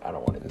Chicago. I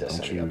don't want to diss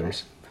any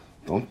others.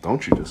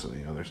 Don't you diss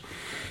any others.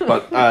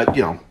 But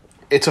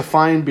it's a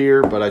fine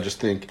beer. But I just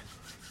think,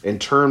 in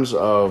terms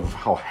of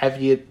how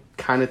heavy it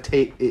kind of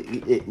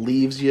it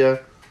leaves you,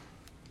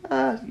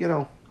 I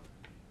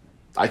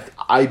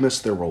miss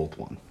their old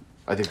one.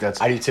 I think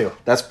I do too.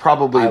 That's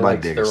probably I my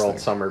liked their biggest old thing.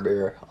 summer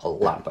beer a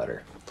lot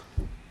better.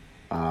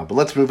 But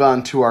let's move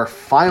on to our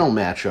final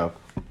matchup.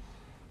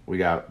 We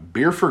got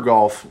Beer for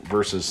Golf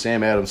versus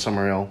Sam Adams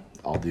Summer Ale.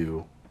 I'll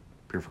do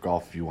Beer for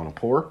Golf if you want to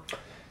pour.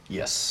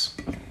 Yes.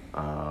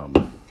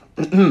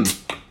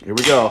 Here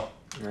we go.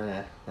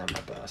 Not my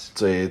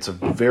best. It's a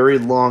very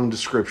long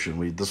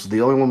description. This is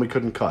the only one we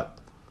couldn't cut.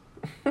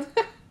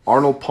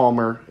 Arnold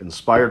Palmer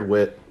inspired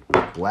wit,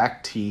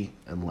 black tea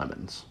and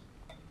lemons.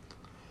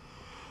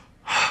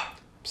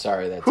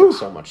 Sorry that took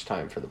so much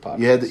time for the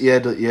podcast. You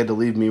had to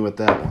leave me with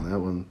that one. That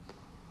one,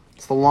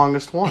 it's the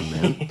longest one,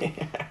 man.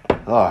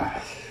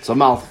 It's a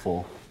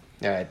mouthful.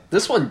 All right.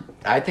 This one,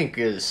 I think,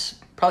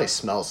 probably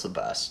smells the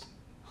best.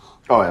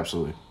 Oh,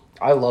 absolutely.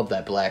 I love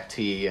that black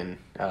tea and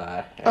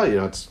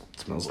It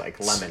smells like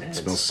lemon. It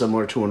smells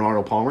similar to an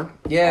Arnold Palmer.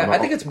 Yeah, I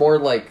think it's more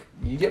like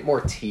you get more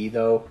tea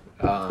though,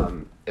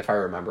 if I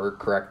remember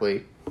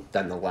correctly,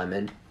 than the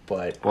lemon.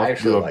 But I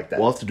actually like that.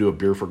 We'll have to do a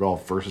Beer for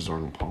Golf versus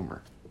Arnold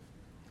Palmer.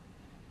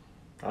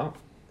 Oh,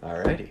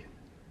 alrighty.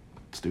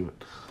 Let's do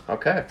it.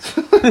 Okay.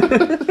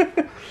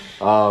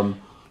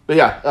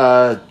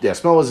 But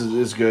smell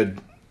is good.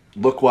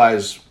 Look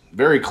wise,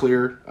 very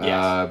clear.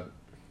 Yes.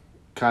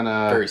 Kind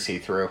of Very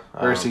see-through.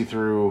 Very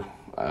see-through.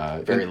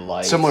 Very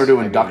light. Similar to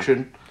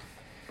Induction.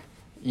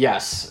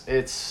 Yes,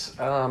 it's.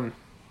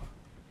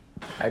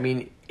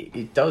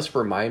 It does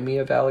remind me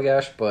of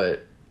Allagash,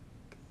 but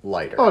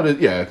lighter. Oh,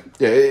 yeah.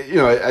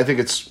 I think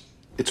it's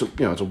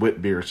a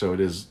wit beer, so it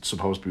is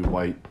supposed to be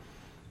white-ish.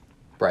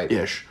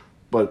 Right.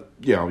 But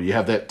you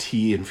have that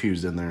tea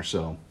infused in there,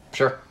 so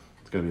Sure.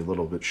 it's gonna be a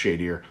little bit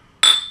shadier.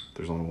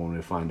 There's only one way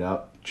to find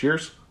out.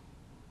 Cheers.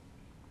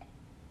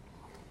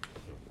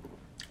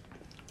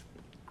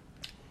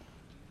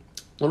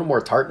 A little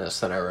more tartness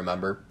than I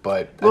remember,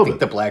 but I Little think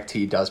bit. the black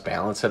tea does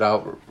balance it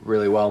out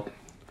really well.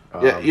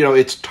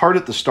 It's tart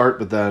at the start,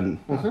 but then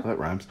that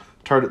rhymes.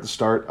 Tart at the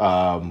start,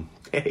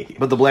 Hey.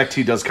 but the black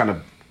tea does kind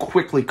of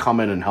quickly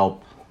come in and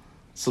help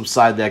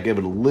subside that, give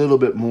it a little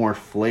bit more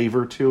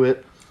flavor to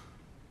it.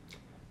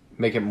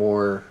 Make it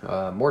more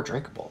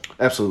drinkable.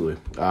 Absolutely.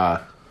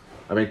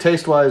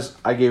 Taste wise,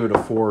 I gave it a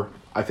 4.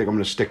 I think I'm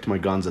going to stick to my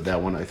guns at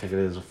that one. I think it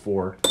is a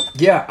 4.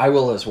 Yeah, I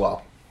will as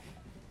well.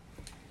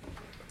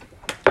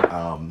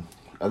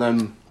 And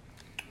then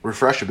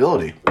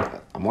refreshability.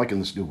 I'm liking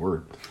this new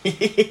word. I'm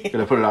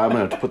gonna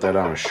have to put that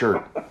on a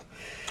shirt.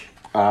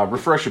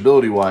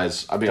 Refreshability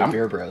wise, I mean, I'm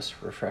Beer Bros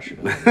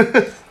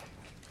refreshability.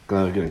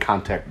 gonna get in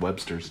contact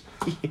Webster's.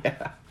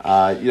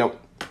 Yeah. You know,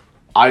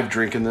 I've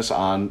drinking this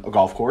on a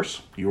golf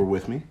course. You were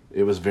with me.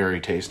 It was very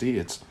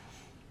tasty.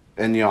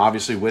 And you know,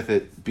 obviously with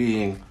it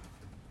being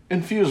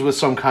infused with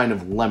some kind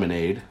of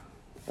lemonade.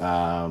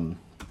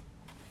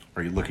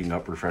 Are you looking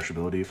up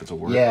refreshability if it's a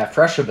word? Yeah,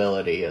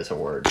 freshability is a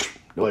word,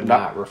 but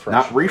not refreshability.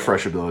 Not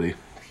refreshability.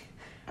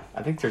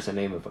 I think there's a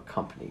name of a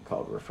company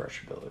called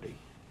Refreshability.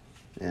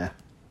 Yeah,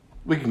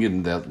 we can get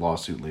into that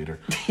lawsuit later.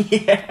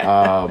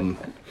 Yeah.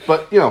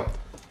 But you know,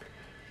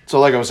 so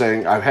like I was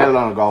saying, I've had it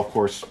on a golf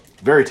course.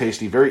 Very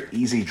tasty, very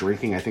easy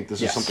drinking. I think this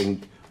is Yes.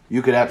 something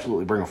you could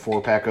absolutely bring a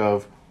 4-pack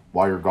of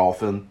while you're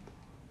golfing.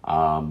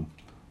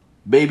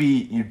 Maybe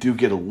you do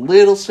get a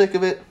little sick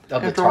of it.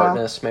 Of the after a while,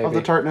 tartness, maybe. Of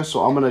the tartness,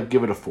 so I'm going to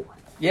give it a 4.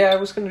 Yeah, I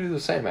was going to do the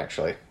same,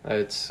 actually.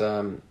 It's,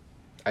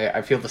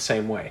 I feel the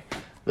same way.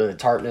 The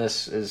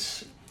tartness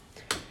is,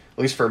 at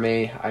least for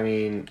me, I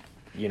mean,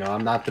 you know,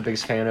 I'm not the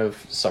biggest fan of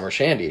summer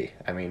shandy.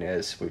 I mean,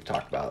 as we've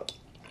talked about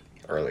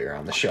earlier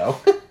on the show.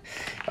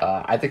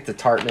 I think the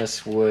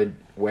tartness would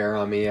wear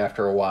on me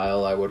after a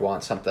while. I would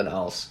want something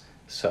else.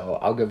 So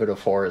I'll give it a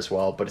 4 as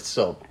well, but it's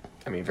still,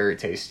 I mean, very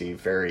tasty,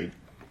 very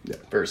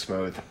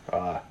smooth.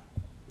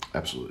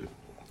 Absolutely.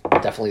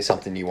 Definitely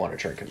something you want to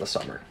drink in the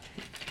summer.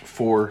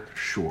 For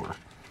sure.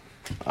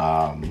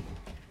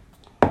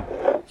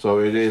 So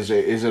is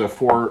it a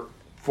 4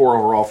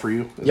 overall for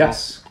you? As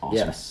Yes. well?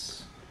 Awesome.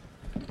 Yes.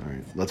 All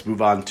right, let's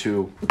move on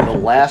to the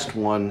last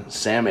one,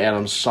 Sam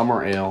Adams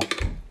Summer Ale.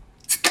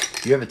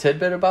 Do you have a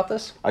tidbit about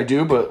this? I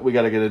do, but we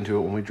got to get into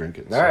it when we drink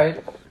it. All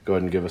right. Go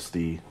ahead and give us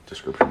the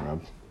description,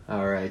 Rob.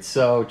 All right,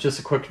 so just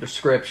a quick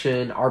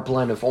description. Our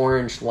blend of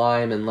orange,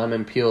 lime, and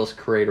lemon peels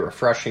create a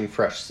refreshing,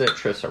 fresh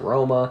citrus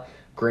aroma.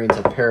 Grains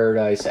of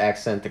paradise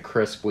accent the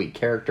crisp, wheat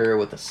character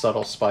with a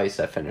subtle spice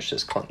that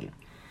finishes clean.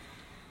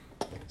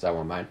 Is that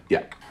one mine?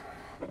 Yeah.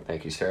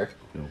 Thank you, sir.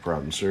 No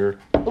problem, sir.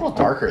 A little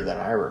darker than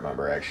I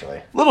remember, actually.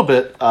 A little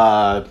bit.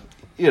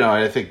 You know,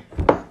 I think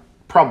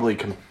probably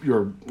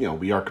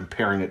we are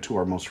comparing it to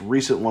our most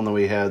recent one that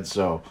we had,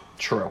 so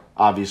True.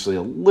 obviously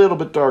a little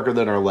bit darker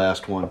than our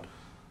last one.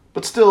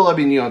 But still, I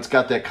mean, you know, it's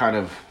got that kind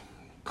of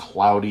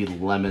cloudy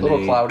lemonade Little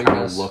kind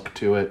cloudiness. of look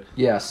to it.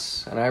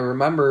 Yes, and I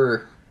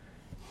remember,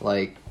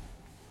 like,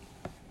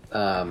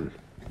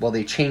 well,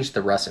 they changed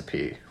the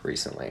recipe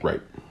recently.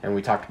 Right. And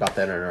we talked about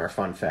that in our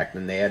fun fact,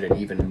 and they added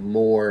even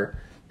more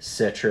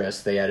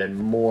citrus. They added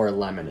more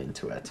lemon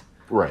into it.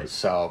 Right.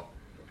 So,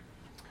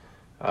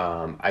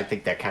 I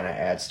think that kind of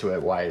adds to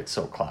it why it's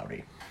so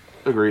cloudy.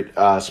 Agreed.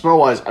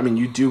 Smell-wise, I mean,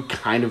 you do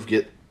kind of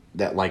get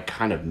that, like,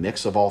 kind of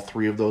mix of all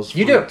three of those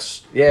You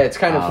fruits. do. Yeah, it's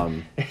kind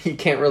of, you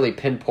can't really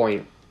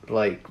pinpoint,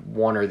 like,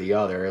 one or the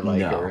other, like,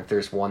 No. or if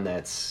there's one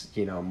that's,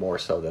 you know, more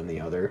so than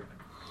the other.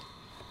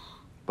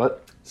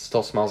 But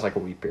Still smells like a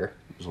wheat beer.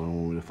 there's only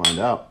one way to find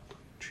out.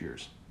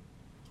 Cheers.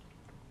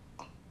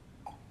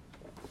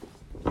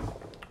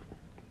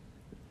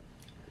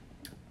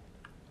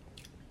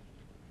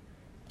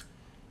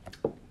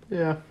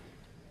 Yeah.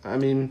 I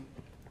mean,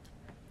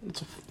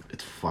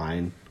 it's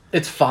fine.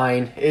 It's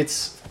fine.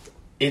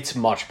 It's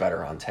much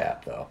better on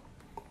tap though.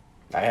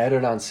 I had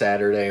it on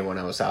Saturday when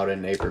I was out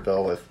in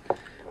Naperville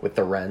with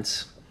the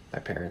Rents, my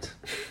parents,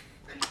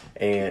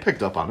 and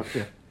Picked up on it.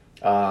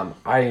 Yeah.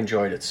 I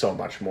enjoyed it so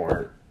much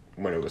more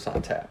when it was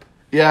on tap.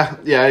 Yeah,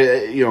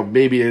 you know,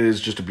 maybe it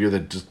is just a beer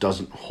that just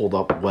doesn't hold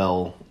up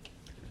well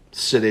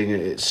sitting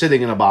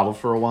in a bottle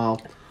for a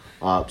while.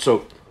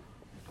 So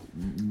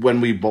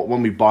when we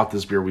bought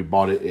this beer, we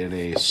bought it in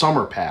a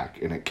summer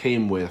pack, and it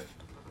came with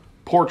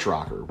Porch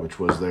Rocker, which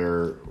was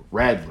their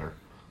Radler.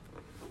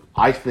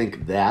 I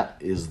think that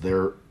is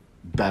their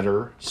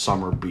better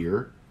summer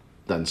beer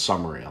than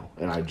Summer Ale,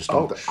 and I just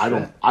don't.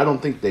 I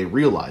don't think they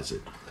realize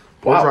it.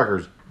 Porch Wow.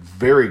 Rocker's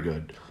very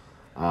good.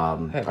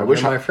 I wish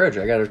in my fridge.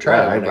 I got to try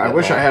Yeah, it. I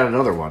wish I had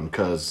another one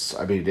because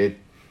I mean, it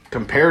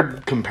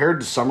compared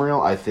to Summer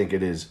Ale, I think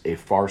it is a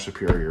far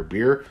superior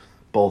beer,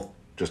 both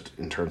just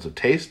in terms of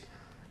taste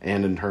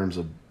and in terms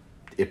of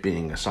it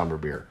being a summer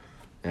beer.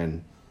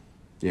 And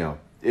you know,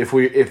 if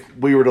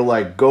we were to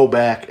like go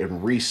back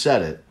and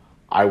reset it,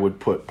 I would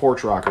put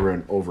Porch Rocker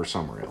in over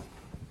Summer Ale,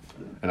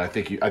 and I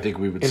think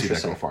we would see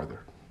that go Interesting. farther.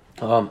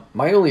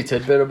 My only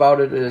tidbit about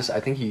it is I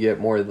think you get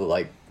more of the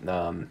like.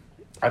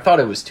 I thought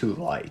it was too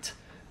light.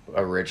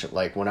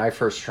 Like when I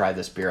first tried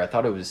this beer, I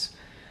thought it was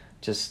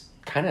just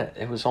kind of.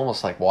 It was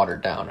almost like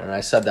watered down, and I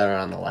said that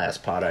on the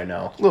last pod. I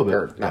know, A little bit,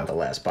 or not yeah. the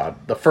last pod,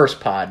 the first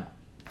pod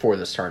for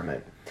this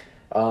tournament.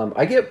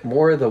 I get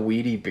more of the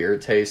weedy beer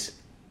taste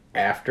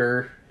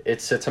after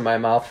it sits in my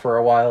mouth for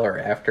a while, or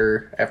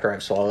after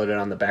I've swallowed it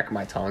on the back of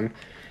my tongue.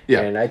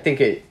 Yeah. And I think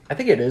it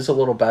is a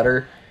little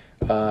better.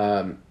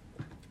 I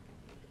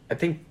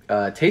think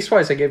taste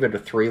wise, I gave it a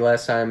 3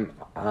 last time.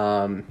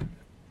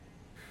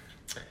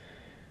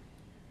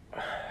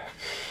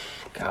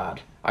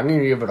 God, I'm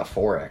gonna give it a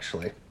 4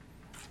 actually.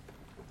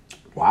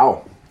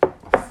 Wow,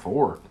 a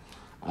 4.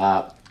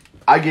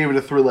 I gave it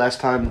a 3 last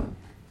time.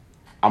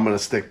 I'm gonna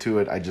stick to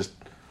it.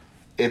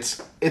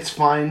 it's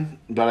fine,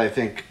 but I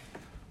think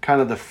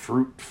kind of the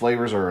fruit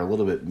flavors are a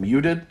little bit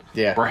muted.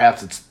 Yeah.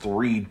 Perhaps it's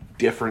 3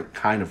 different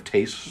kind of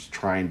tastes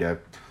trying to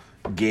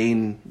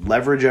gain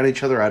leverage on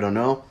each other. I don't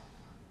know.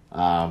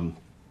 And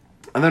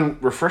then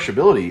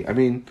refreshability. I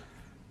mean,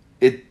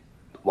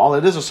 while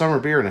it is a summer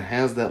beer and it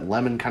has that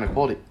lemon kind of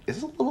quality,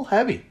 it's a little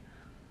heavy.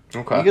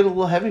 Okay. You get a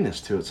little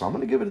heaviness to it, so I'm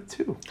going to give it a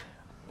 2.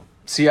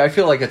 See, I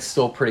feel like it's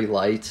still pretty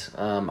light.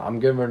 I'm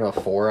giving it a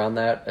 4 on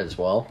that as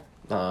well.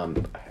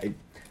 I'm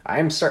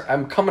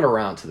coming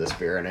around to this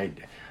beer, and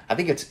I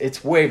think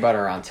it's way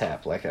better on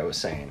tap. Like I was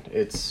saying,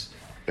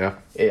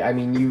 I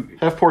mean, you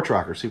have Port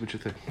Rocker. See what you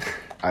think.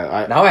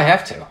 now I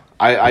have to.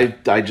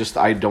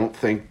 I don't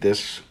think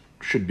this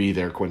should be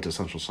their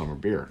quintessential summer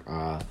beer.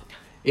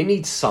 It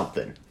needs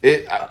something.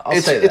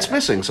 It's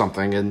missing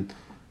something, and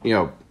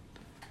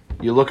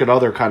you look at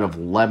other kind of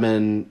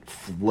lemon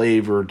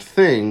flavored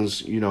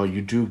things.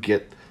 You do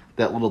get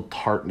that little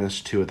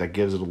tartness to it that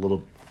gives it a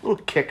little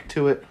kick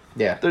to it.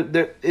 Yeah,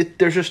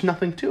 there's just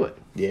nothing to it.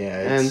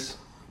 Yeah,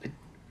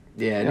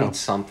 it needs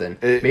something.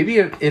 Maybe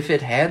if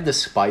it had the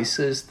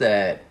spices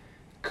that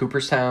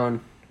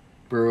Cooperstown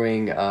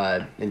Brewing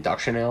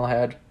Induction Ale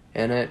had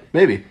in it,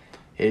 maybe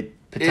it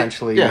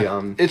potentially.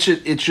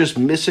 It's just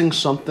missing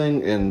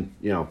something, and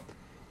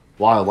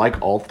while I like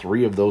all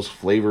 3 of those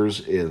flavors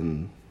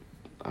in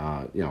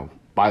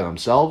by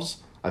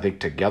themselves, I think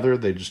together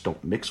they just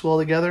don't mix well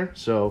together.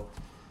 So,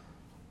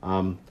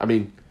 I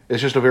mean,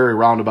 it's just a very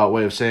roundabout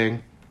way of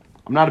saying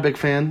I'm not a big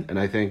fan, and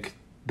I think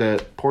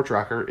that Port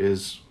Rocker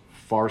is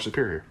far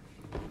superior.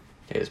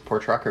 Is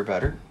Port Rocker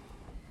better?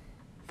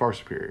 Far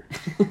superior.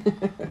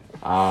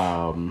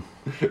 But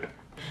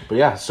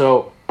yeah,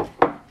 so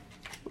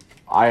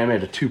I am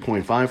at a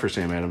 2.5 for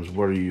Sam Adams.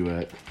 What are you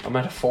at? I'm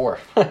at a 4.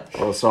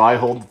 Well, so I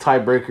hold the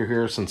tiebreaker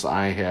here since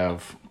I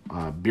have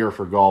Beer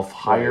for Golf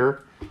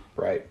higher.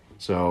 Right.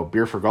 So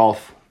Beer for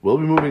Golf will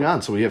be moving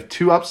on. So we have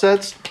 2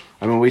 upsets.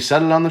 I mean, we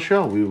said it on the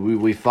show.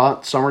 We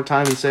thought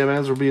Summertime and Sam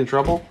Adams would be in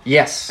trouble.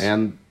 Yes.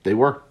 And they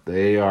were.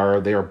 They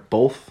are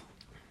both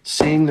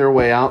seeing their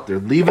way out. They're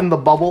leaving the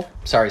bubble.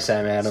 Sorry,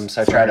 Sam Adams.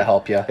 I tried to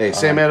help you. Hey,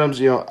 Sam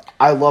Adams,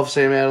 I love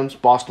Sam Adams.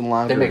 Boston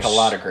Lager. They make a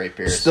lot of great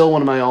beers. Still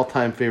one of my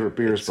all-time favorite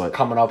beers. But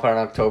coming up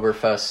on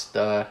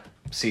Oktoberfest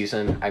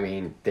season, I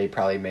mean, they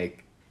probably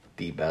make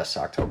the best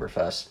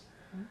Oktoberfest.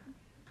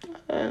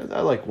 I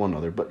like one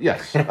other, but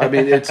yes. I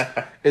mean,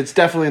 it's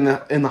definitely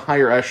in the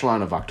higher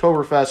echelon of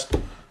Oktoberfest.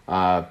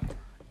 I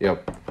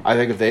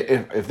think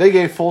if they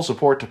gave full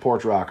support to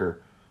Port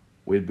Rocker,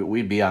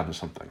 we'd be onto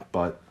something.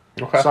 But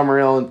Summer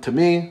Ale, to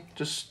me,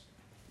 just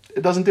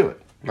it doesn't do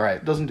it. Right,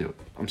 it doesn't do it.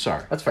 I'm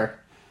sorry. That's fair.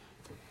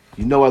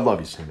 I love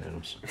you, Sam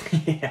Adams.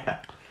 Yeah.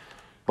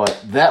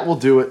 But that will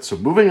do it. So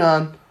moving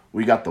on,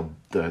 we got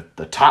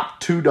the top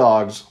 2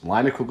 dogs,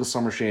 Line Kugel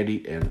Summer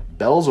Shandy and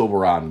Bell's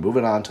Oberon,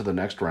 moving on to the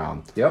next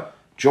round. Yep.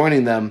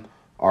 Joining them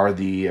are I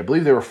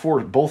believe they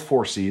were both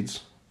 4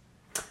 seeds.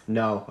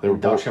 No,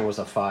 Induction was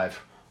a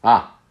 5.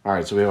 All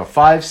right. So we have a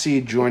 5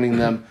 seed joining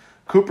them.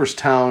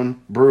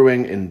 Cooperstown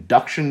Brewing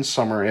Induction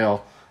Summer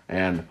Ale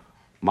and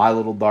my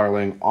little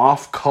darling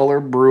Off Color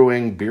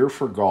Brewing Beer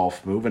for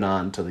Golf moving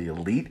on to the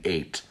Elite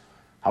 8.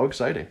 How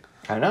exciting.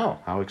 I know.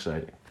 How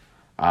exciting.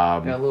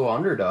 Got a little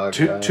underdog.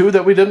 Two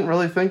that we didn't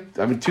really think.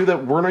 I mean, 2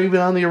 that weren't even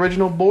on the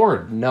original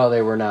board. No,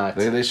 they were not.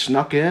 They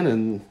snuck in,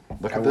 and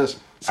look at this.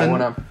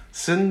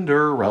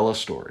 Cinderella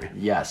story.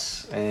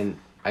 Yes. And,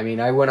 I mean,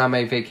 I went on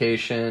my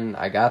vacation.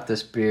 I got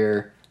this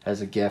beer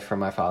as a gift from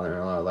my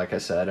father-in-law, like I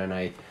said, and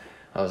I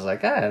was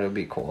like, it'll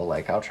be cool.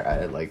 Like, I'll try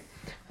it. Like,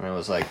 and I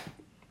was like,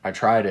 I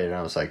tried it, and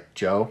I was like,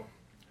 Joe,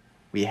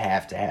 we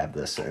have to have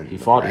this in. He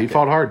fought hard. He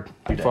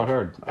fought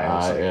hard.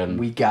 And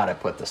we got to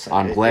put this in.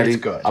 I'm glad he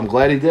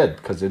did,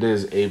 because it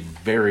is a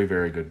very,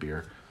 very good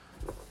beer.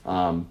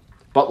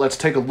 But let's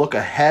take a look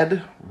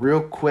ahead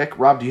real quick.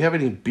 Rob, do you have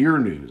any beer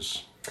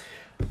news?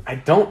 I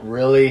don't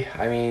really.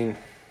 I mean,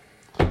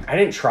 I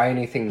didn't try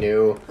anything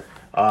new.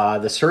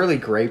 The Surly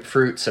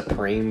Grapefruit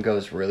Supreme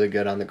goes really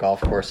good on the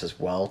golf course as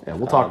well. Yeah,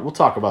 we'll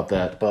talk about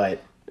that,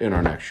 but in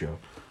our next show.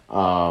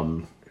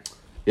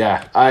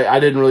 Yeah, I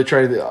didn't really try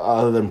anything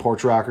other than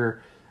Port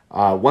Rocker.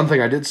 One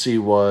thing I did see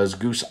was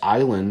Goose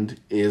Island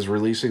is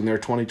releasing their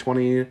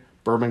 2020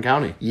 Bourbon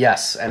County.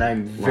 Yes, and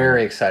I'm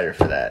very excited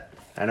for that.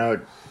 I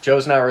know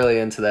Joe's not really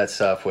into that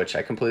stuff, which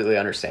I completely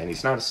understand.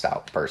 He's not a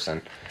stout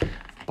person,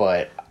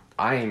 but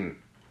I'm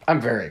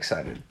very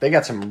excited. They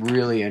got some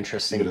really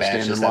interesting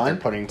batches that they're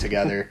putting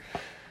together.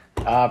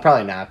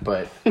 Probably not,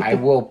 but I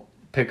will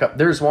pick up.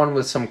 There's one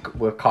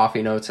with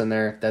coffee notes in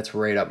there. That's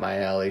right up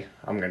my alley.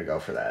 I'm gonna go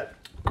for that.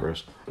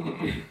 Gross.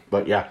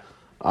 But yeah.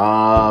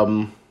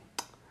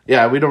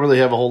 Yeah, we don't really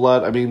have a whole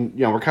lot. I mean,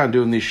 we're kind of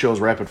doing these shows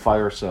rapid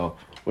fire, so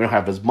we don't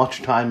have as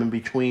much time in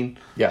between.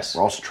 Yes.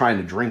 We're also trying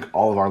to drink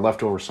all of our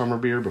leftover summer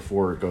beer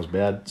before it goes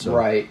bad. So,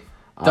 right.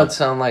 Does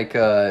sound like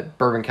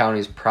Bourbon County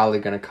is probably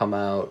going to come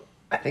out.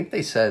 I think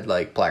they said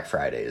like Black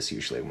Friday is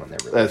usually when they're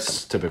releasing.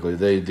 That's typically,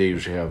 they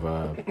usually have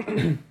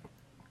a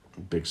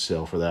big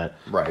sale for that.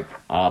 Right.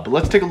 But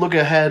let's take a look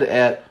ahead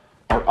at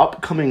our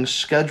upcoming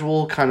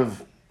schedule, kind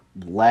of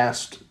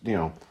last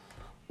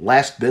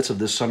bits of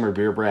this summer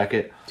beer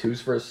bracket.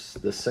 2s versus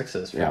the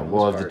 6s. Yeah,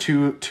 we'll have the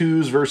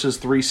 2s versus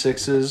 3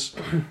 6s.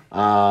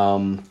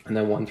 And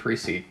then 1 3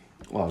 seed.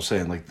 Well, I was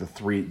saying like the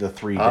 3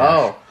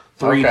 Oh,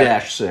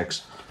 dash, okay.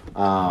 3-6.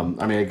 I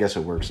mean, I guess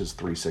it works as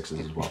 3 6s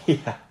as well.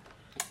 Yeah.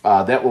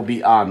 That will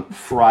be on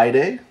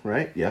Friday,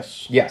 right?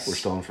 Yes. Yes. We're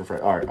still in for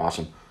Friday. All right,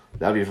 awesome.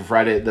 That'll be for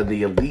Friday. Then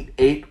the Elite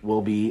 8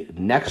 will be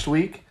next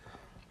week.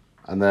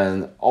 And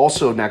then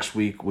also next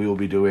week, we will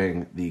be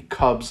doing the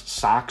Cubs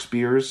Sox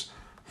beers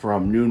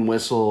from Noon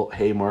Whistle,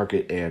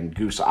 Haymarket, and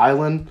Goose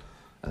Island.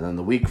 And then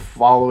the week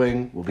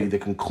following will be the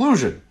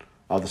conclusion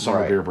of the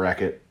summer Right. beer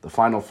bracket. The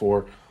final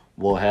 4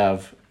 will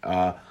have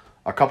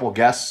a couple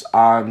guests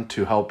on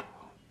to help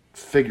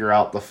figure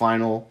out the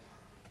final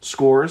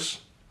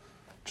scores.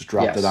 Just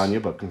dropped Yes. it on you,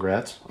 but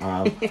congrats.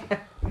 But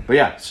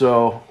yeah,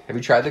 so Have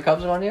you tried the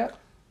Cubs one yet?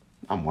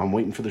 I'm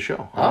waiting for the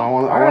show. Oh, I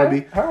want all to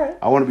right, all right.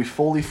 I want to be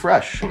fully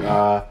fresh.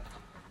 I've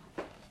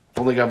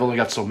only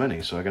got so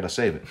many, so I got to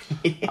save it.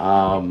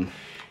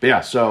 But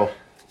yeah, so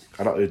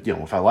I don't.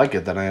 If I like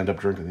it, then I end up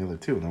drinking the other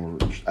 2, and then we're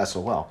just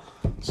SOL.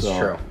 So, It's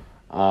true.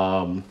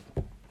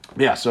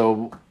 Yeah.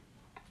 So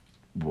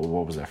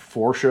what was that?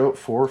 4 shows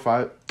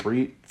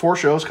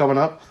coming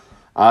up,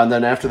 and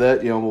then after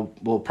that,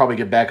 we'll probably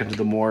get back into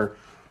the more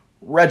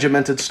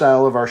regimented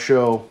style of our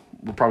show.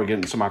 We'll probably get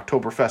into some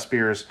Oktoberfest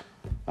beers,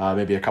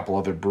 maybe a couple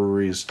other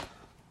breweries.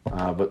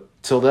 But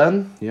till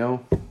then, we're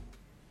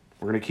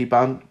gonna keep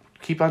on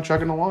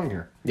chugging along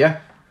here. Yeah.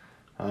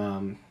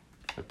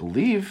 I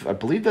believe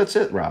that's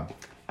it, Rob.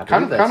 I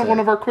Kind believe that's of one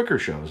it. of our quicker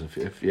shows,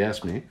 if you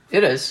ask me.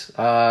 It is.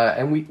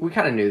 And we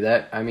kind of knew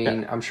that. I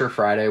mean, I'm sure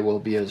Friday will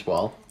be as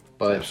well.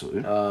 But,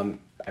 Absolutely.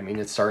 I mean,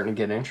 it's starting to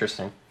get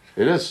interesting.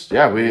 It is.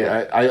 Yeah,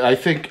 Yeah. I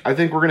think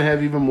we're gonna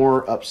have even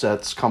more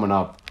upsets coming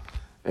up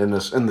in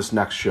this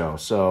next show.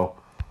 So,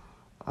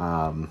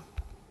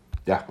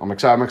 yeah, I'm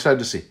excited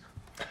to see.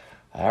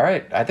 All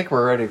right. I think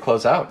we're ready to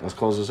close out. Let's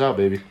close this out,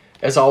 baby.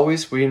 As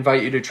always, we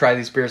invite you to try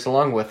these beers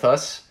along with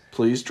us.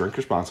 Please drink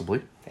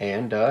responsibly.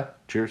 And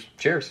Cheers.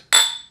 cheers.